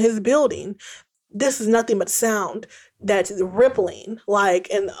away from his building. This is nothing but sound that's rippling, like,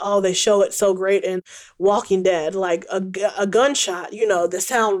 and oh, they show it so great in Walking Dead, like a gunshot, the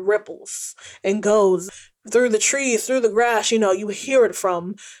sound ripples and goes through the trees, through the grass, you hear it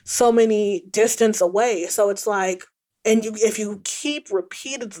from so many distance away. So it's like, and if you keep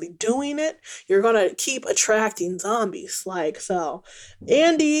repeatedly doing it, you're gonna keep attracting zombies. Like, so,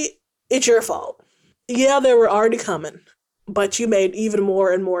 Andy, it's your fault. Yeah, they were already coming, but you made even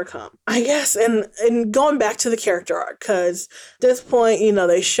more and more come. I guess, and going back to the character arc, because at this point,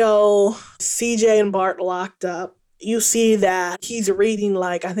 they show CJ and Bart locked up. You see that he's reading,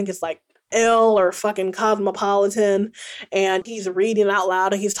 like, I think it's like Elle or fucking Cosmopolitan, and he's reading out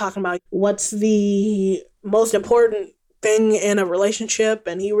loud and he's talking about what's the most important thing in a relationship,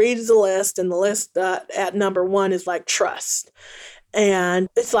 and he reads the list, and the list at number one is like trust. And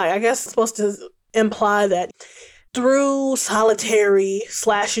it's like, I guess it's supposed to imply that through solitary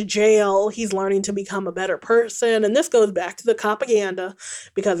slash jail, he's learning to become a better person. And this goes back to the propaganda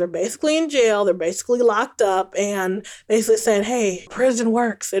because they're basically in jail, they're basically locked up, and basically saying, hey, prison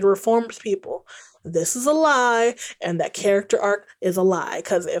works, it reforms people. This is a lie, and that character arc is a lie.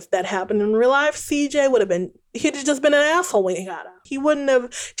 Because if that happened in real life, CJ would have been, he'd have just been an asshole when he got out. He wouldn't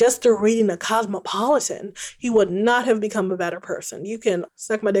have, just through reading a Cosmopolitan, he would not have become a better person. You can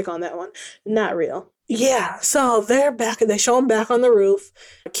suck my dick on that one. Not real. Yeah, so they're back, they show him back on the roof.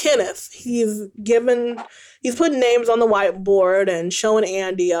 Kenneth, he's putting names on the whiteboard and showing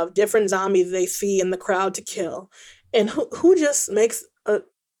Andy of different zombies they see in the crowd to kill. And who just makes a,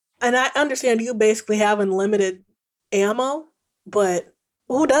 and I understand you basically have unlimited ammo, but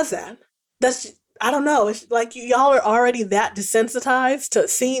who does that? That's, I don't know. It's like y'all are already that desensitized to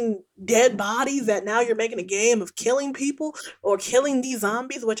seeing dead bodies that now you're making a game of killing people or killing these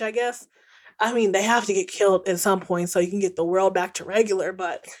zombies, which I guess, I mean, they have to get killed at some point so you can get the world back to regular.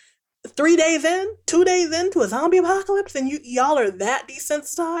 But 3 days in, 2 days into a zombie apocalypse, and y'all are that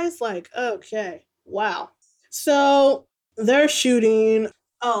desensitized? Like, okay, wow. So they're shooting.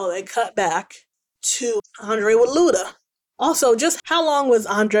 Oh, they cut back to Andre with Luda. Also, just how long was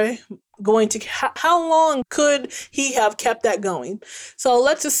Andre going to, how long could he have kept that going? So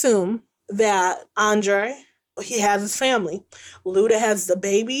let's assume that Andre, he has his family. Luda has the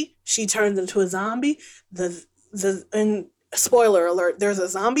baby. She turns into a zombie. And spoiler alert, there's a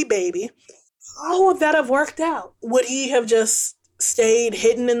zombie baby. How would that have worked out? Would he have just stayed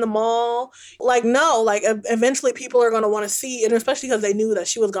hidden in the mall? Like, no, like eventually people are going to want to see, and especially because they knew that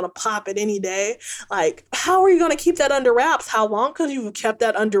she was going to pop it any day. Like, how are you going to keep that under wraps? How long could you have kept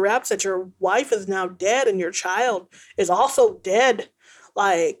that under wraps that your wife is now dead and your child is also dead?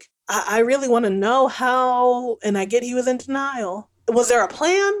 Like, I really want to know how, and I get he was in denial. Was there a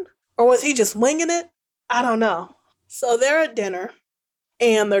plan? Or was he just winging it? I don't know. So they're at dinner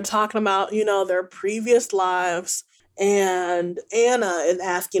and they're talking about, their previous lives. And Anna is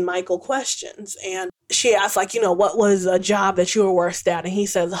asking Michael questions. And she asks, like, what was a job that you were worst at? And he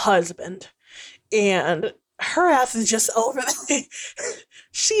says, husband. And her ass is just over there.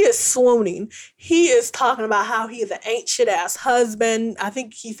 She is swooning. He is talking about how he is an ain't shit ass husband. I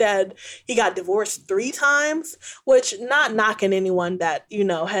think he said he got divorced 3 times, which, not knocking anyone that,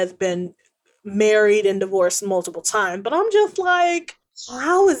 has been married and divorced multiple times. But I'm just like,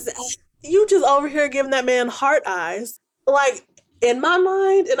 how is that? You just over here giving that man heart eyes. Like, in my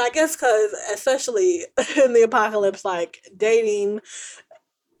mind, and I guess because, especially in the apocalypse, like, dating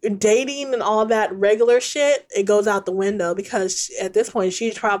dating and all that regular shit, it goes out the window because at this point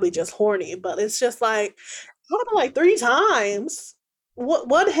she's probably just horny. But it's just like, happened like 3 times.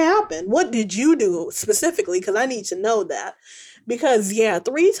 What happened? What did you do specifically? Because I need to know that. Because yeah,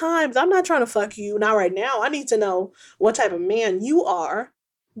 3 times. I'm not trying to fuck you. Not right now. I need to know what type of man you are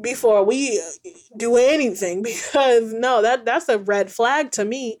before we do anything. Because no, that's a red flag to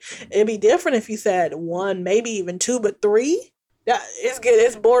me. It'd be different if you said one, maybe even two, but three. That it's good.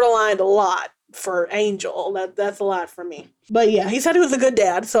 It's borderline a lot for Angel. That's a lot for me. But yeah, he said he was a good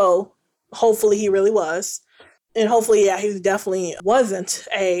dad, so hopefully he really was. And hopefully, yeah, he definitely wasn't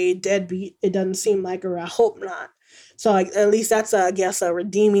a deadbeat. It doesn't seem like, or I hope not. So like, at least that's, I guess, a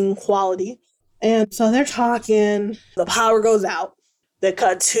redeeming quality. And so they're talking. The power goes out. They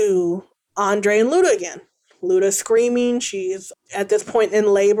cut to Andre and Luda again. Luda screaming. She's at this point in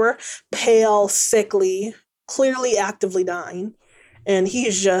labor, pale, sickly, clearly actively dying. And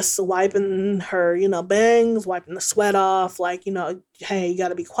he's just wiping her, bangs, wiping the sweat off, like, hey, you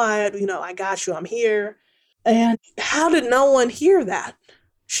gotta be quiet, I got you, I'm here. And how did no one hear that?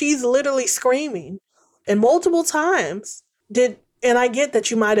 She's literally screaming. And multiple times. And I get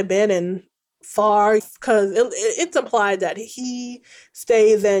that you might have been in far, because it's implied that he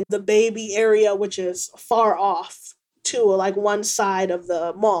stays in the baby area, which is far off to like one side of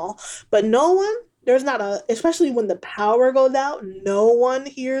the mall. But no one, there's not especially when the power goes out, no one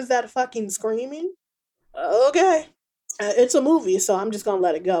hears that fucking screaming. Okay. It's a movie, so I'm just gonna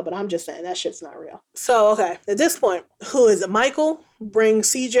let it go. But I'm just saying that shit's not real. So okay, at this point, who is it? Michael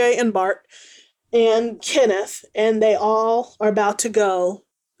brings CJ and Bart and Kenneth, and they all are about to go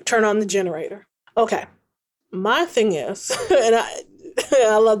turn on the generator. Okay, my thing is, and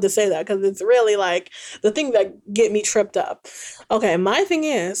I love to say that because it's really like the thing that get me tripped up. Okay, my thing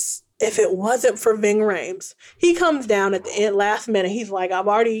is, if it wasn't for Ving Rhames, he comes down at the end, last minute. He's like, I've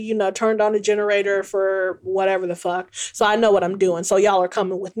already, turned on the generator for whatever the fuck. So I know what I'm doing. So y'all are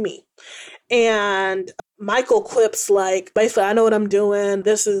coming with me. And Michael quips like, basically, I know what I'm doing.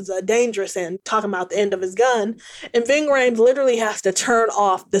 This is dangerous, and talking about the end of his gun. And Ving Rhames literally has to turn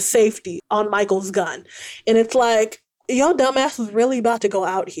off the safety on Michael's gun. And it's like, your dumbass was really about to go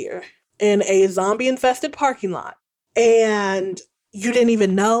out here in a zombie infested parking lot. And you didn't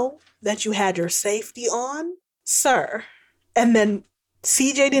even know that you had your safety on, sir. And then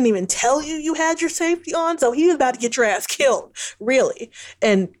CJ didn't even tell you you had your safety on, so he was about to get your ass killed, really,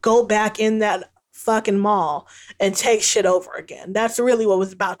 and go back in that fucking mall and take shit over again. That's really what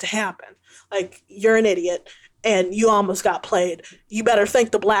was about to happen. Like, you're an idiot, and you almost got played. You better thank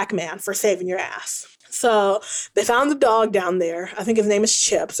the black man for saving your ass. So they found the dog down there. I think his name is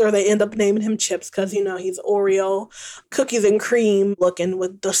Chips, or they end up naming him Chips because, he's Oreo, cookies and cream looking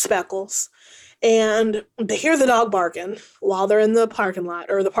with the speckles. And they hear the dog barking while they're in the parking lot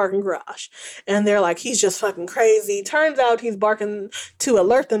or the parking garage. And they're like, he's just fucking crazy. Turns out he's barking to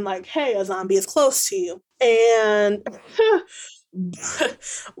alert them like, hey, a zombie is close to you. And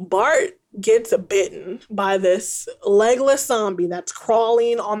Bart gets bitten by this legless zombie that's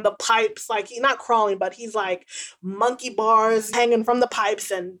crawling on the pipes. Like, he's not crawling, but he's like monkey bars hanging from the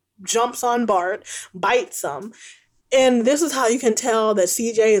pipes, and jumps on Bart, bites him. And this is how you can tell that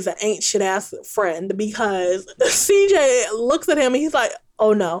CJ is an ain't shit ass friend, because CJ looks at him and he's like,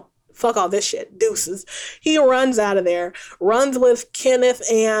 oh no, fuck all this shit, deuces. He runs out of there, runs with Kenneth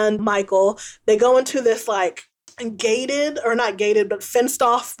and Michael. They go into this like gated, or not gated, but fenced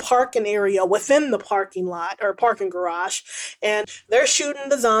off parking area within the parking lot or parking garage, and they're shooting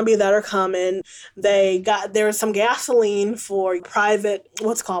the zombies that are coming. There's some gasoline for private,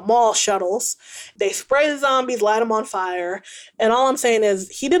 what's called mall shuttles. They spray the zombies, light them on fire, and all I'm saying is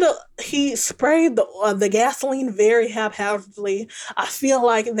he sprayed the gasoline very haphazardly. I feel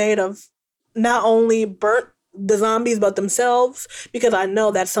like they'd have not only burnt the zombies but themselves, because I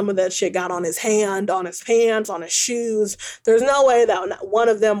know that some of that shit got on his hand, on his pants, on his shoes. There's no way that one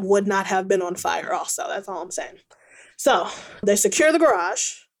of them would not have been on fire also. That's all I'm saying. So they secure the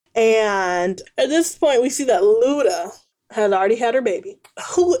garage, and at this point we see that Luda has already had her baby.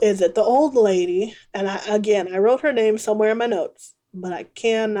 Who is it? The old lady. And I wrote her name somewhere in my notes, but I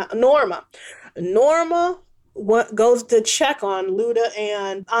cannot. Norma goes to check on Luda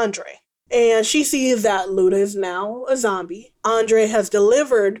and Andre. And she sees that Luda is now a zombie. Andre has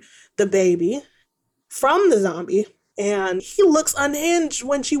delivered the baby from the zombie, and he looks unhinged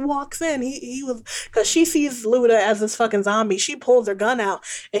when she walks in. He was, because she sees Luda as this fucking zombie. She pulls her gun out,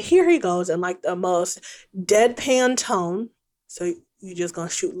 and here he goes in like the most deadpan tone. So you just gonna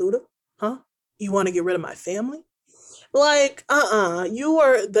shoot Luda? Huh? You want to get rid of my family? Like, you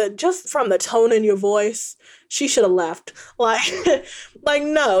were just from the tone in your voice, she should have left. Like, like,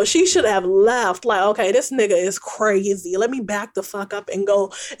 no, she should have left. Like, okay, this nigga is crazy. Let me back the fuck up and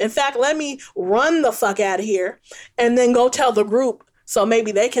go. In fact, let me run the fuck out of here and then go tell the group so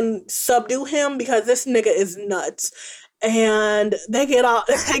maybe they can subdue him because this nigga is nuts. And they get out,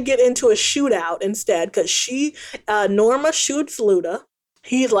 they get into a shootout instead because Norma shoots Luda.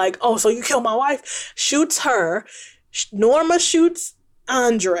 He's like, oh, so you killed my wife? Shoots her. Norma shoots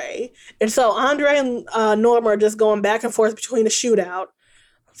Andre. And so Andre and Norma are just going back and forth between the shootout.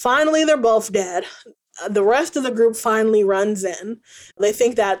 Finally, they're both dead. The rest of the group finally runs in. They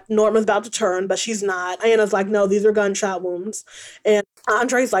think that Norma's about to turn, but she's not. Anna's like, no, these are gunshot wounds. And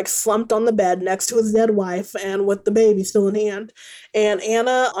Andre's like slumped on the bed next to his dead wife and with the baby still in hand. And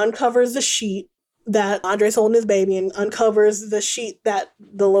Anna uncovers the sheet that Andre's holding his baby and uncovers the sheet that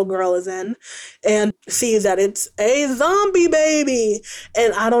the little girl is in and sees that it's a zombie baby.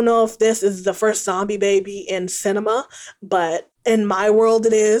 And I don't know if this is the first zombie baby in cinema, but in my world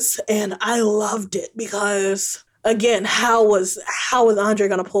it is. And I loved it because again, how was Andre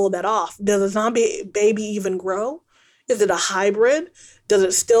gonna pull that off? Does a zombie baby even grow? Is it a hybrid? Does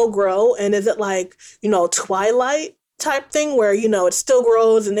it still grow? And is it like, Twilight type thing where, it still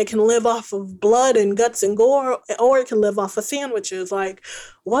grows and it can live off of blood and guts and gore, or it can live off of sandwiches? Like,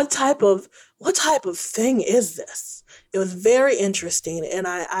 what type of thing is this? It was very interesting, and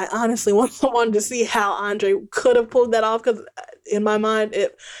I honestly wanted to see how Andre could have pulled that off because in my mind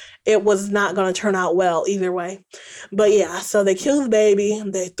it was not going to turn out well either way. But yeah, so they kill the baby.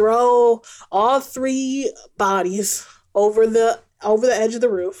 They throw all three bodies over the edge of the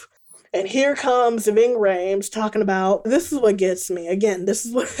roof. And here comes Ving Rhames talking about, this is what gets me. Again, this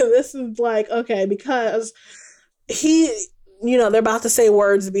is what this is like, okay, because he, they're about to say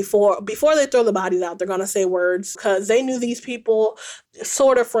words before they throw the bodies out. They're going to say words because they knew these people,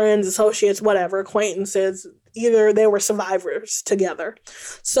 sort of friends, associates, whatever, acquaintances. Either they were survivors together.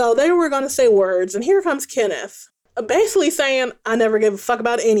 So they were going to say words. And here comes Kenneth, basically saying, I never gave a fuck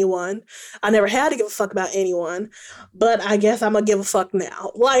about anyone. I never had to give a fuck about anyone, but I guess I'm gonna give a fuck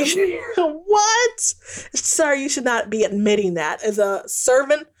now. Like, what? Sir, you should not be admitting that. As a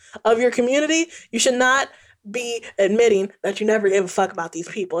servant of your community, you should not be admitting that you never gave a fuck about these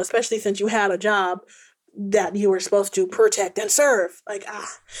people, especially since you had a job that you were supposed to protect and serve. Like,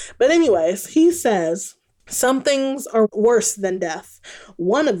 ah. But anyways, he says, some things are worse than death.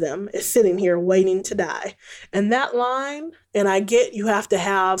 One of them is sitting here waiting to die. And that line, and I get you have to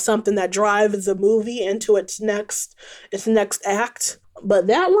have something that drives a movie into its next act, but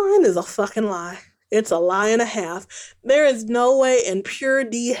that line is a fucking lie. It's a lie and a half. There is no way in pure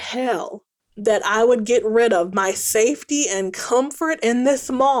D hell that I would get rid of my safety and comfort in this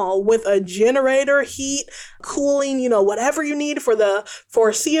mall with a generator, heat, cooling, whatever you need for the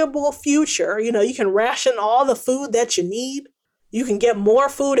foreseeable future. You can ration all the food that you need. You can get more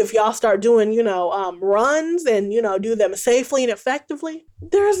food if y'all start doing, runs and, do them safely and effectively.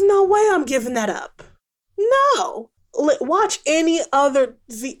 There's no way I'm giving that up. No. Watch any other,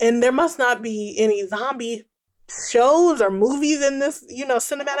 and there must not be any zombie shows or movies in this,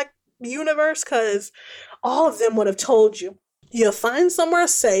 cinematic universe, because all of them would have told you. You find somewhere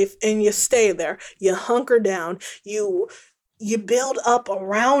safe and you stay there. You hunker down. You build up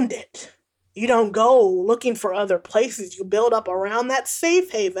around it. You don't go looking for other places. You build up around that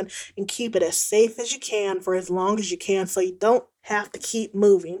safe haven and keep it as safe as you can for as long as you can so you don't have to keep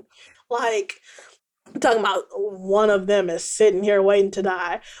moving. Like, I'm talking about one of them is sitting here waiting to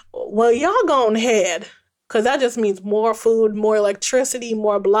die. Well, y'all go ahead. Because that just means more food, more electricity,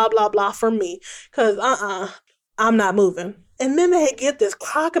 more blah, blah, blah for me. Because, I'm not moving. And then they get this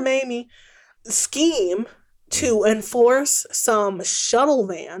cockamamie scheme to enforce some shuttle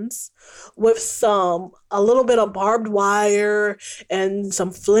vans with a little bit of barbed wire and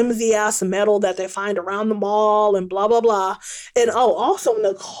some flimsy ass metal that they find around the mall and blah, blah, blah. And also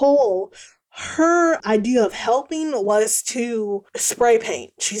Nicole, her idea of helping was to spray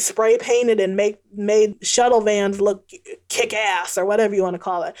paint. She spray painted and made shuttle vans look kick ass or whatever you want to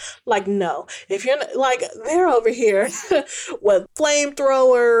call it. Like, no. If you're like, they're over here with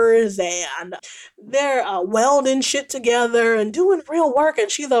flamethrowers and they're welding shit together and doing real work,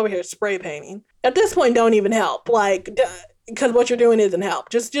 and she's over here spray painting. At this point, don't even help. Like, because what you're doing isn't help.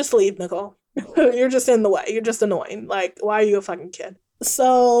 Just leave, Nicole. You're just in the way. You're just annoying. Like, why are you a fucking kid?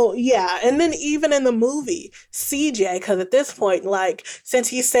 So, yeah, and then even in the movie, CJ, because at this point, like, since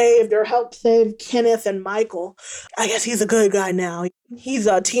he saved or helped save Kenneth and Michael, I guess he's a good guy now. He's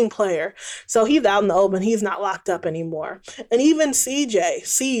a team player. So he's out in the open. He's not locked up anymore. And even CJ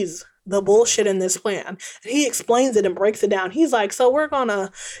sees the bullshit in this plan. And he explains it and breaks it down. He's like, so we're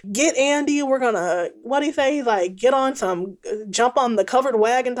gonna get Andy, we're gonna, what do you say? He's like, get on some, jump on the covered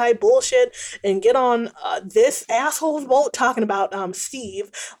wagon type bullshit and get on this asshole's boat talking about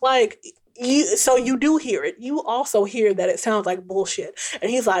Steve. Like, so you do hear it. You also hear that it sounds like bullshit. And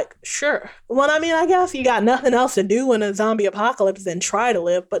he's like, sure. Well, I mean, I guess you got nothing else to do in a zombie apocalypse than try to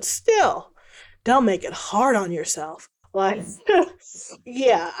live, but still, don't make it hard on yourself. Like,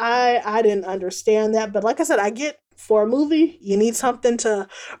 yeah, I didn't understand that, but like I said, I get for a movie, you need something to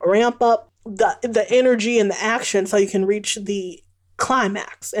ramp up the energy and the action so you can reach the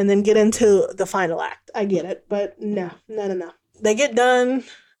climax and then get into the final act. I get it, but no, no, no, no. They get done,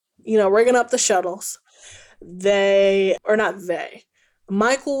 rigging up the shuttles. Or not they,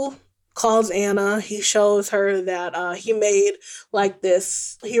 Michael calls Anna. He shows her that he made like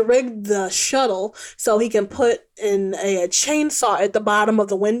this, he rigged the shuttle so he can put in a chainsaw at the bottom of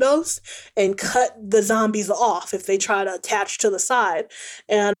the windows and cut the zombies off if they try to attach to the side.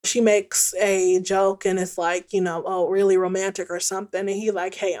 And she makes a joke and it's like, oh, really romantic or something. And he's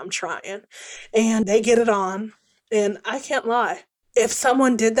like, hey, I'm trying. And they get it on. And I can't lie, if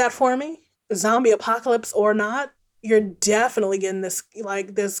someone did that for me, zombie apocalypse or not, you're definitely getting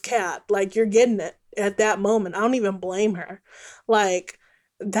this cat. Like, you're getting it at that moment. I don't even blame her. Like,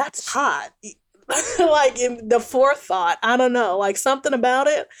 that's hot. Like, in the forethought, I don't know, like something about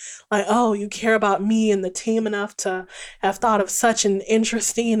it. Like, oh, you care about me and the team enough to have thought of such an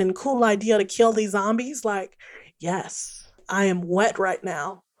interesting and cool idea to kill these zombies. Like, yes, I am wet right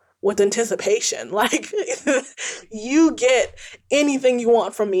now with anticipation. Like, you get anything you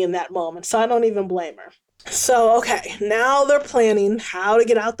want from me in that moment. So I don't even blame her. So, okay, now they're planning how to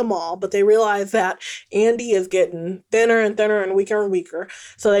get out the mall, but they realize that Andy is getting thinner and thinner and weaker and weaker.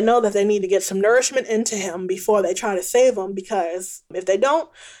 So they know that they need to get some nourishment into him before they try to save him, because if they don't,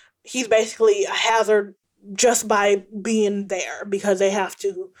 he's basically a hazard just by being there, because they have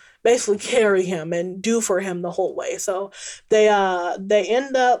to basically carry him and do for him the whole way. So they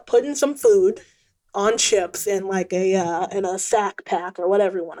end up putting some food on chips in like in a sack pack or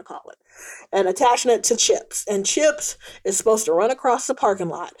whatever you want to call it, and attaching it to Chips. And Chips is supposed to run across the parking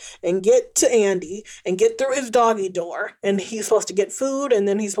lot and get to Andy and get through his doggy door. And he's supposed to get food, and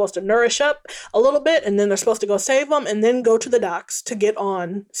then he's supposed to nourish up a little bit, and then they're supposed to go save him and then go to the docks to get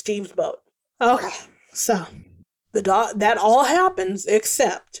on Steve's boat. Okay, so that all happens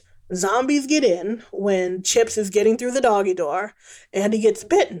except zombies get in when Chips is getting through the doggy door and he gets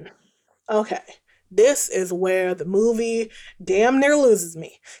bitten. Okay, this is where the movie damn near loses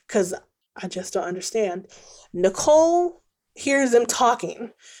me, because I just don't understand. Nicole hears them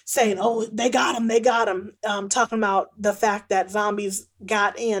talking, saying, "Oh, they got him," talking about the fact that zombies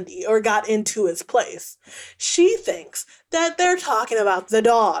got Andy or got into his place. She thinks that they're talking about the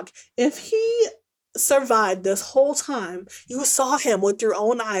dog. If he survived this whole time, you saw him with your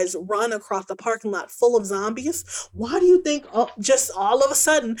own eyes run across the parking lot full of zombies, why do you think, just all of a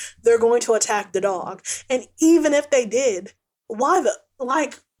sudden they're going to attack the dog? And even if they did, why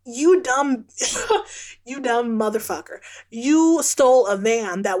you dumb you dumb motherfucker, you stole a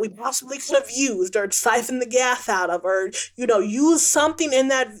van that we possibly could have used or siphoned the gas out of, or used something in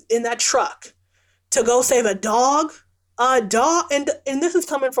that truck to go save a dog. A dog, and this is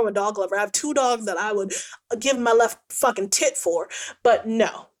coming from a dog lover. I have two dogs that I would give my left fucking tit for, but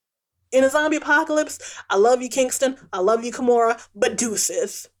no. In a zombie apocalypse, I love you, Kingston. I love you, Kimura, but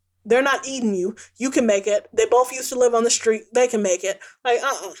deuces. They're not eating you. You can make it. They both used to live on the street. They can make it. Like,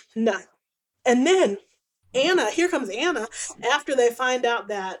 no. And then here comes Anna, after they find out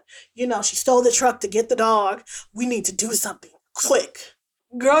that, she stole the truck to get the dog. We need to do something quick.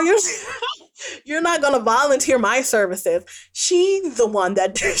 Girl, you're not gonna volunteer my services. She is the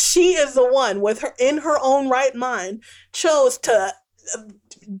one with her in her own right mind chose to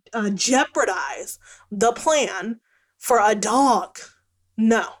jeopardize the plan for a dog.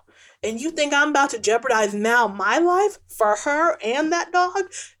 No. And you think I'm about to jeopardize now my life for her and that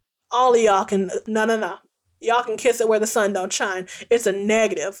dog? All of y'all can, no, no, no. Y'all can kiss it where the sun don't shine. It's a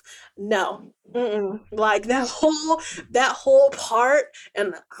negative. No. Mm-mm. Like that whole part.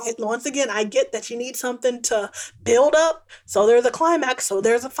 And once again, I get that you need something to build up. So there's a climax. So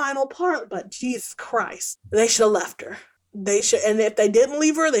there's a final part. But Jesus Christ, they should have left her. They should, and if they didn't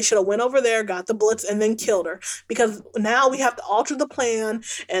leave her, they should have went over there, got the bullets, and then killed her. Because now we have to alter the plan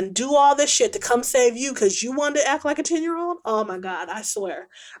and do all this shit to come save you because you wanted to act like a 10-year-old. Oh my god, I swear,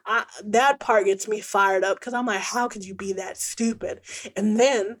 that part gets me fired up because I'm like, how could you be that stupid? And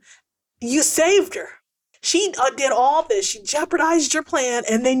then you saved her. She did all this. She jeopardized your plan,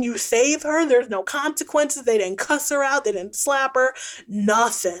 and then you save her. There's no consequences. They didn't cuss her out. They didn't slap her.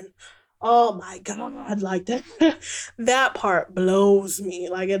 Nothing. Oh my god! Like that. That part blows me.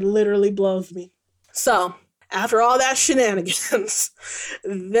 Like it literally blows me. So after all that shenanigans,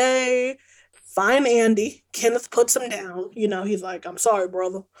 they find Andy. Kenneth puts him down. He's like, I'm sorry,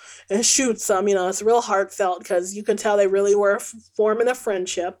 brother, and shoots him. It's real heartfelt because you can tell they really were forming a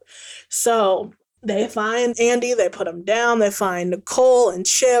friendship. So they find Andy, they put him down, they find Nicole and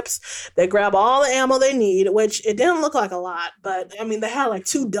Chips, they grab all the ammo they need, which it didn't look like a lot, but I mean, they had like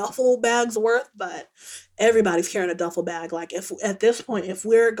two duffel bags worth, but everybody's carrying a duffel bag. Like, if at this point, if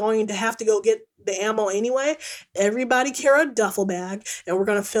we're going to have to go get the ammo anyway, everybody carry a duffel bag and we're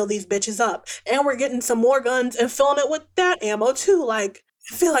gonna fill these bitches up. And we're getting some more guns and filling it with that ammo too. Like,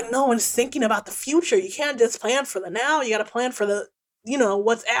 I feel like no one's thinking about the future. You can't just plan for the now. You got to plan for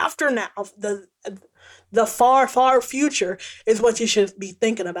what's after now. The far, far future is what you should be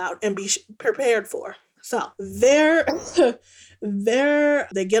thinking about and be prepared for. So they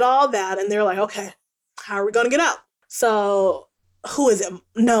get all that and they're like, okay, how are we gonna get out? So who is it?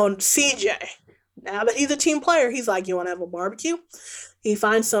 No, CJ. Now that he's a team player, he's like, you want to have a barbecue? He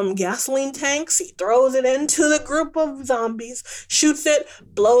finds some gasoline tanks. He throws it into the group of zombies, shoots it,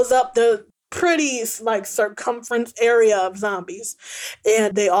 blows up the pretty like circumference area of zombies,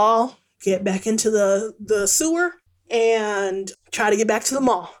 and they all get back into the sewer and try to get back to the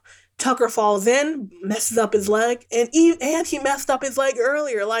mall. Tucker falls in, messes up his leg, and he messed up his leg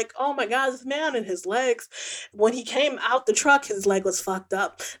earlier. Like, oh my god, this man and his legs. When he came out the truck, his leg was fucked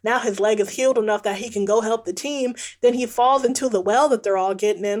up. Now his leg is healed enough that he can go help the team. Then he falls into the well that they're all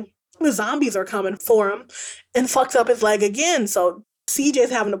getting in. The zombies are coming for him and fucks up his leg again. So CJ's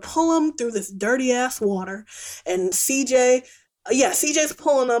having to pull him through this dirty ass water. And CJ's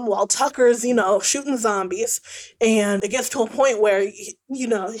pulling them while Tucker's, shooting zombies. And it gets to a point where,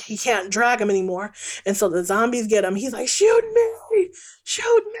 he can't drag him anymore. And so the zombies get him. He's like, shoot me!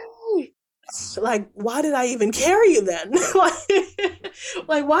 Shoot me! Like, why did I even carry you then?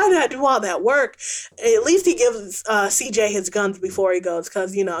 like, why did I do all that work? At least he gives CJ his guns before he goes,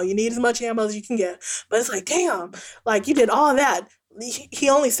 because, you need as much ammo as you can get. But it's like, damn, like, you did all that. He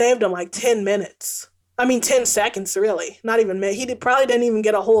only saved him like 10 minutes. I mean, 10 seconds, really. Not even minute. Probably didn't even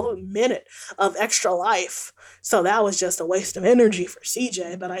get a whole minute of extra life. So that was just a waste of energy for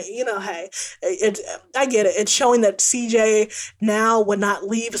CJ. But hey, I get it. It's showing that CJ now would not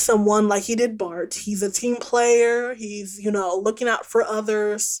leave someone like he did Bart. He's a team player. He's, looking out for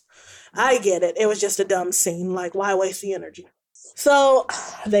others. I get it. It was just a dumb scene. Like, why waste the energy? So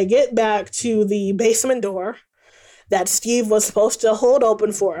they get back to the basement door that Steve was supposed to hold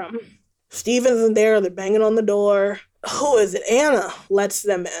open for him. Steve isn't there. They're banging on the door. Who is it? Anna lets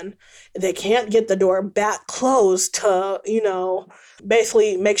them in. They can't get the door back closed to,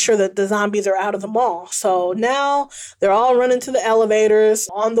 basically make sure that the zombies are out of the mall. So now they're all running to the elevators.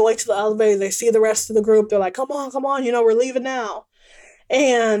 On the way to the elevator, they see the rest of the group. They're like, come on, we're leaving now.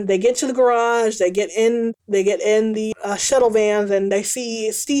 And they get to the garage, they get in the shuttle vans, and they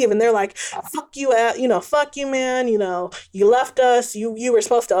see Steve, and they're like, fuck you, fuck you, man, you left us, you were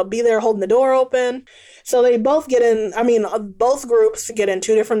supposed to be there holding the door open. So they both get in, both groups get in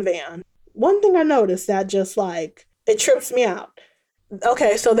two different vans. One thing I noticed that just like, it trips me out.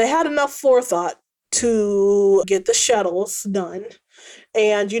 Okay, so they had enough forethought to get the shuttles done,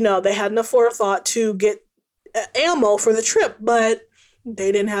 and, they had enough forethought to get ammo for the trip, but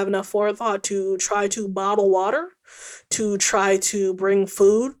they didn't have enough forethought to try to bottle water, to try to bring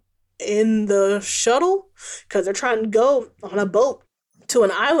food in the shuttle, because they're trying to go on a boat to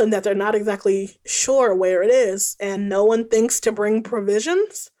an island that they're not exactly sure where it is, and no one thinks to bring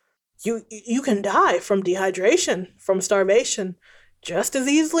provisions. You can die from dehydration, from starvation, just as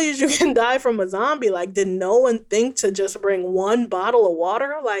easily as you can die from a zombie. Like, did no one think to just bring one bottle of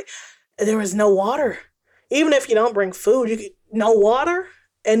water? Like, there was no water. Even if you don't bring food, no water,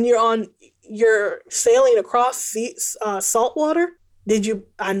 and you're sailing across salt water.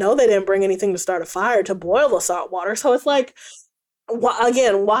 I know they didn't bring anything to start a fire to boil the salt water. So it's like,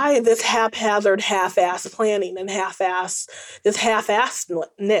 why this haphazard, half-ass planning and this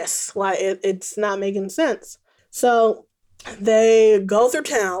half-assedness? Why it's not making sense. So they go through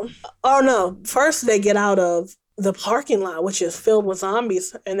town. Oh no, first they get out of the parking lot, which is filled with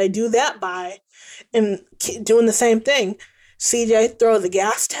zombies, and they do that by doing the same thing. CJ throws a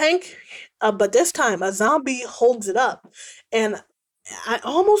gas tank, but this time a zombie holds it up. And I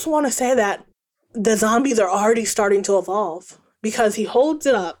almost want to say that the zombies are already starting to evolve, because he holds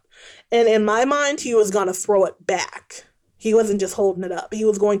it up, and in my mind, he was going to throw it back. He wasn't just holding it up. He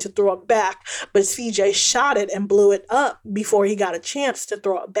was going to throw it back, but CJ shot it and blew it up before he got a chance to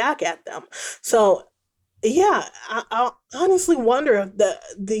throw it back at them. So yeah, I honestly wonder if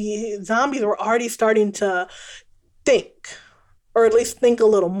the zombies were already starting to think, or at least think a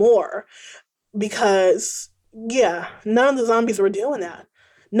little more, because yeah, none of the zombies were doing that.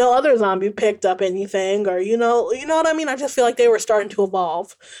 No other zombie picked up anything, or you know what I mean. I just feel like they were starting to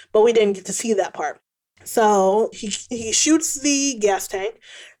evolve, but we didn't get to see that part. So he shoots the gas tank.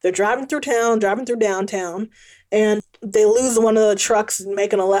 They're driving through town, driving through downtown, and they lose one of the trucks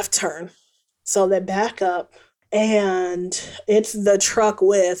making a left turn. So they back up, and it's the truck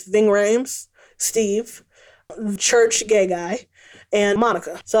with Ving Rhames, Steve, church gay guy, and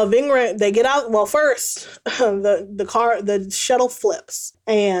Monica. So they get out. Well, first the shuttle flips,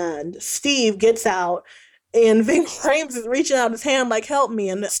 and Steve gets out. And Ving Rhames is reaching out his hand like, help me.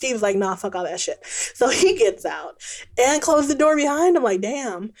 And Steve's like, nah, fuck all that shit. So he gets out and closes the door behind him, like,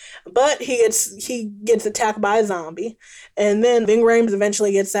 damn. But he gets attacked by a zombie. And then Ving Rhames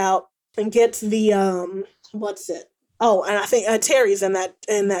eventually gets out and gets the what's it? Oh, and I think Terry's in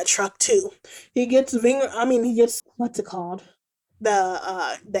that truck too. He gets, what's it called?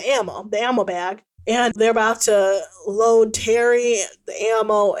 The ammo bag, and they're about to load Terry, the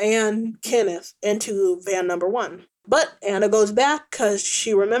ammo, and Kenneth into van number one. But Anna goes back because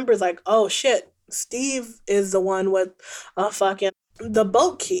she remembers, like, oh shit, Steve is the one with a fucking the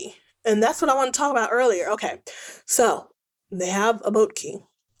boat key, and that's what I want to talk about earlier. Okay, so they have a boat key,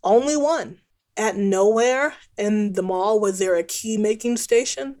 only one. At nowhere in the mall was there a key making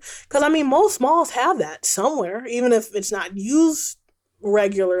station? Because I mean, most malls have that somewhere, even if it's not used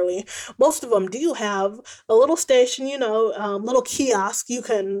regularly. Most of them do have a little station, little kiosk. You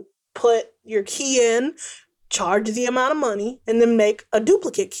can put your key in, charge the amount of money, and then make a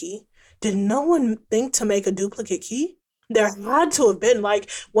duplicate key. Did no one think to make a duplicate key? There had to have been,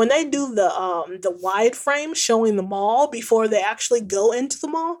 like, when they do the wide frame showing the mall before they actually go into the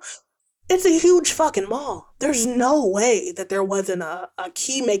mall. It's a huge fucking mall. There's no way that there wasn't a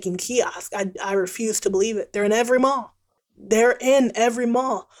key making kiosk. I refuse to believe it. They're in every mall. They're in every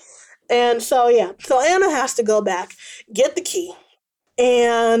mall. And so, yeah. So Anna has to go back, get the key,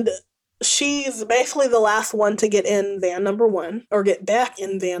 and she's basically the last one to get in van number one, or get back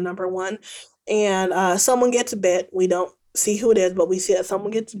in van number one. And someone gets bit. We don't see who it is, but we see that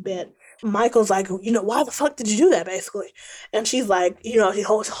someone gets bit. Michael's like, why the fuck did you do that, basically? And she's like, he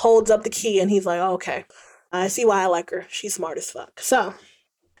holds up the key, and he's like, oh, okay, I see why I like her. She's smart as fuck. So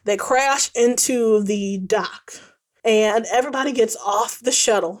they crash into the dock, and everybody gets off the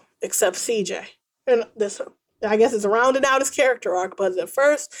shuttle except CJ. And this, I guess, is rounding out his character arc, but at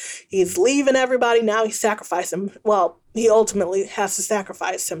first he's leaving everybody. Now he's sacrificing. Well, he ultimately has to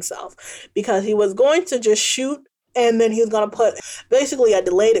sacrifice himself because he was going to just shoot, and then he was going to put basically a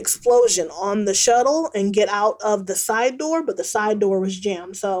delayed explosion on the shuttle and get out of the side door, but the side door was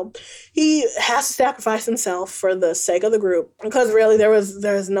jammed. So he has to sacrifice himself for the sake of the group, because really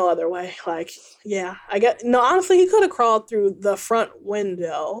there's no other way. Like, yeah, I get no. Honestly, he could have crawled through the front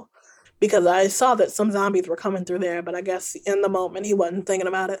window, because I saw that some zombies were coming through there, but I guess in the moment he wasn't thinking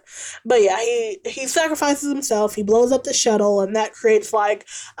about it. But yeah, he sacrifices himself. He blows up the shuttle, and that creates like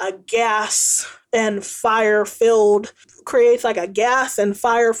a gas and fire filled creates like a gas and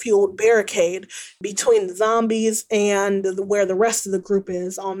fire fueled barricade between the zombies and where the rest of the group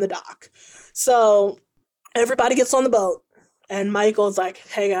is on the dock. So everybody gets on the boat, and Michael's like,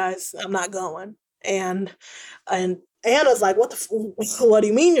 "Hey guys, I'm not going." And Anna's like, what do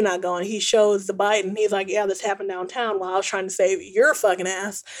you mean you're not going? He shows the bite, and he's like, yeah, this happened downtown while I was trying to save your fucking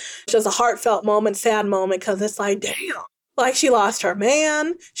ass. It's just a heartfelt moment, sad moment, because it's like, damn. Like, she lost her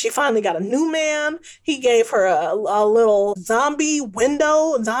man. She finally got a new man. He gave her a little zombie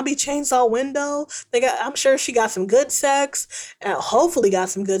chainsaw window. I'm sure she got some good sex, and hopefully got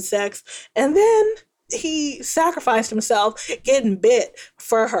some good sex. And then he sacrificed himself getting bit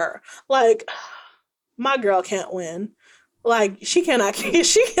for her. Like, my girl can't win. Like, she cannot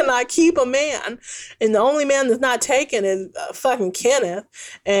keep a man, and the only man that's not taken is fucking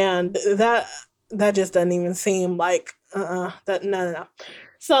Kenneth, and that just doesn't even seem like that no.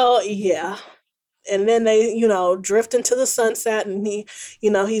 So yeah, and then they drift into the sunset, and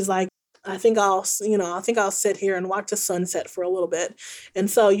he's like, I think I'll sit here and watch the sunset for a little bit. And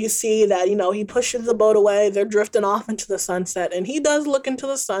so you see that, he pushes the boat away. They're drifting off into the sunset, and he does look into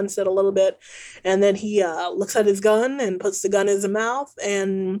the sunset a little bit. And then he looks at his gun and puts the gun in his mouth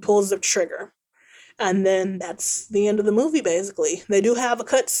and pulls the trigger. And then that's the end of the movie, basically. They do have a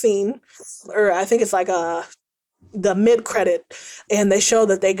cut scene, or I think it's like the mid credit, and they show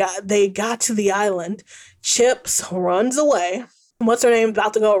that they got to the island. Chips runs away. What's her name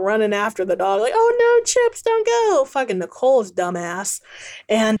about to go running after the dog, like, oh no, Chips, don't go. Fucking Nicole's dumbass.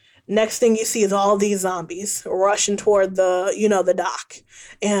 And next thing you see is all these zombies rushing toward the dock.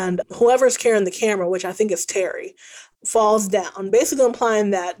 And whoever's carrying the camera, which I think is Terry, falls down, basically implying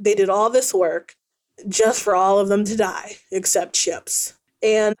that they did all this work just for all of them to die, except Chips.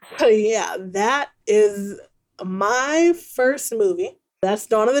 And yeah, that is my first movie. That's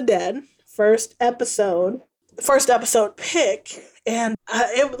Dawn of the Dead. First episode pick, and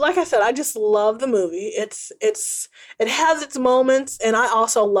like I said, I just love the movie. It has its moments, and I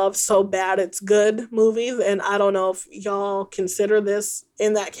also love so bad it's good movies. And I don't know if y'all consider this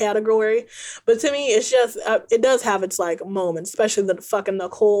in that category, but to me, it's just it does have its like moments, especially the fucking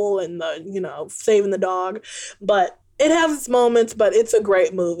Nicole and the saving the dog, but. It has its moments, but it's a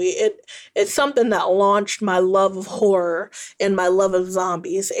great movie. It's something that launched my love of horror and my love of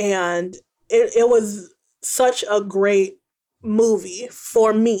zombies, and it was such a great movie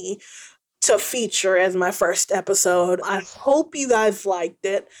for me to feature as my first episode. I hope you guys liked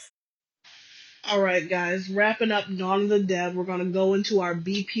it. Alright, guys, wrapping up Dawn of the Dead, we're going to go into our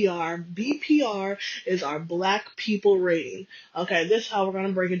BPR. BPR is our Black People rating. Okay, this is how we're going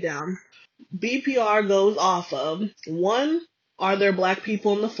to break it down. BPR goes off of, 1, are there black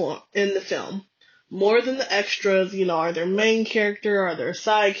people in the film? More than the extras, are there main character, are there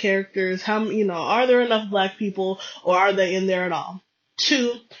side characters, are there enough black people, or are they in there at all?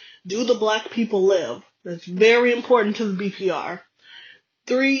 2, do the black people live? That's very important to the BPR.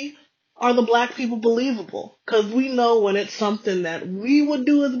 3, are the black people believable? Because we know when it's something that we would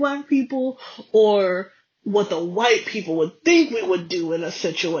do as black people, or what the white people would think we would do in a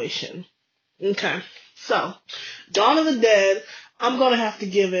situation. Okay, so, Dawn of the Dead, I'm going to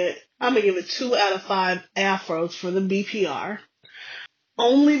give it 2 out of 5 afros for the BPR.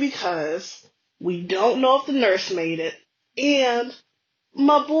 Only because we don't know if the nurse made it, and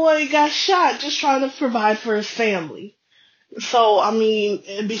my boy got shot just trying to provide for his family. So, I mean,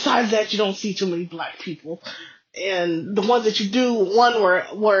 besides that, you don't see too many black people. And the ones that you do, one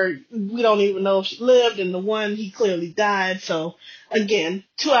where we don't even know if she lived, and the one he clearly died. So, again,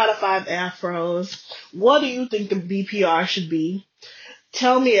 2 out of 5 afros. What do you think the BPR should be?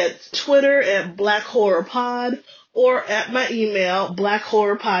 Tell me at Twitter at Black Horror Pod, or at my email,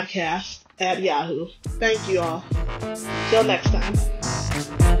 blackhorrorpodcast@yahoo. Thank you all. Till next time.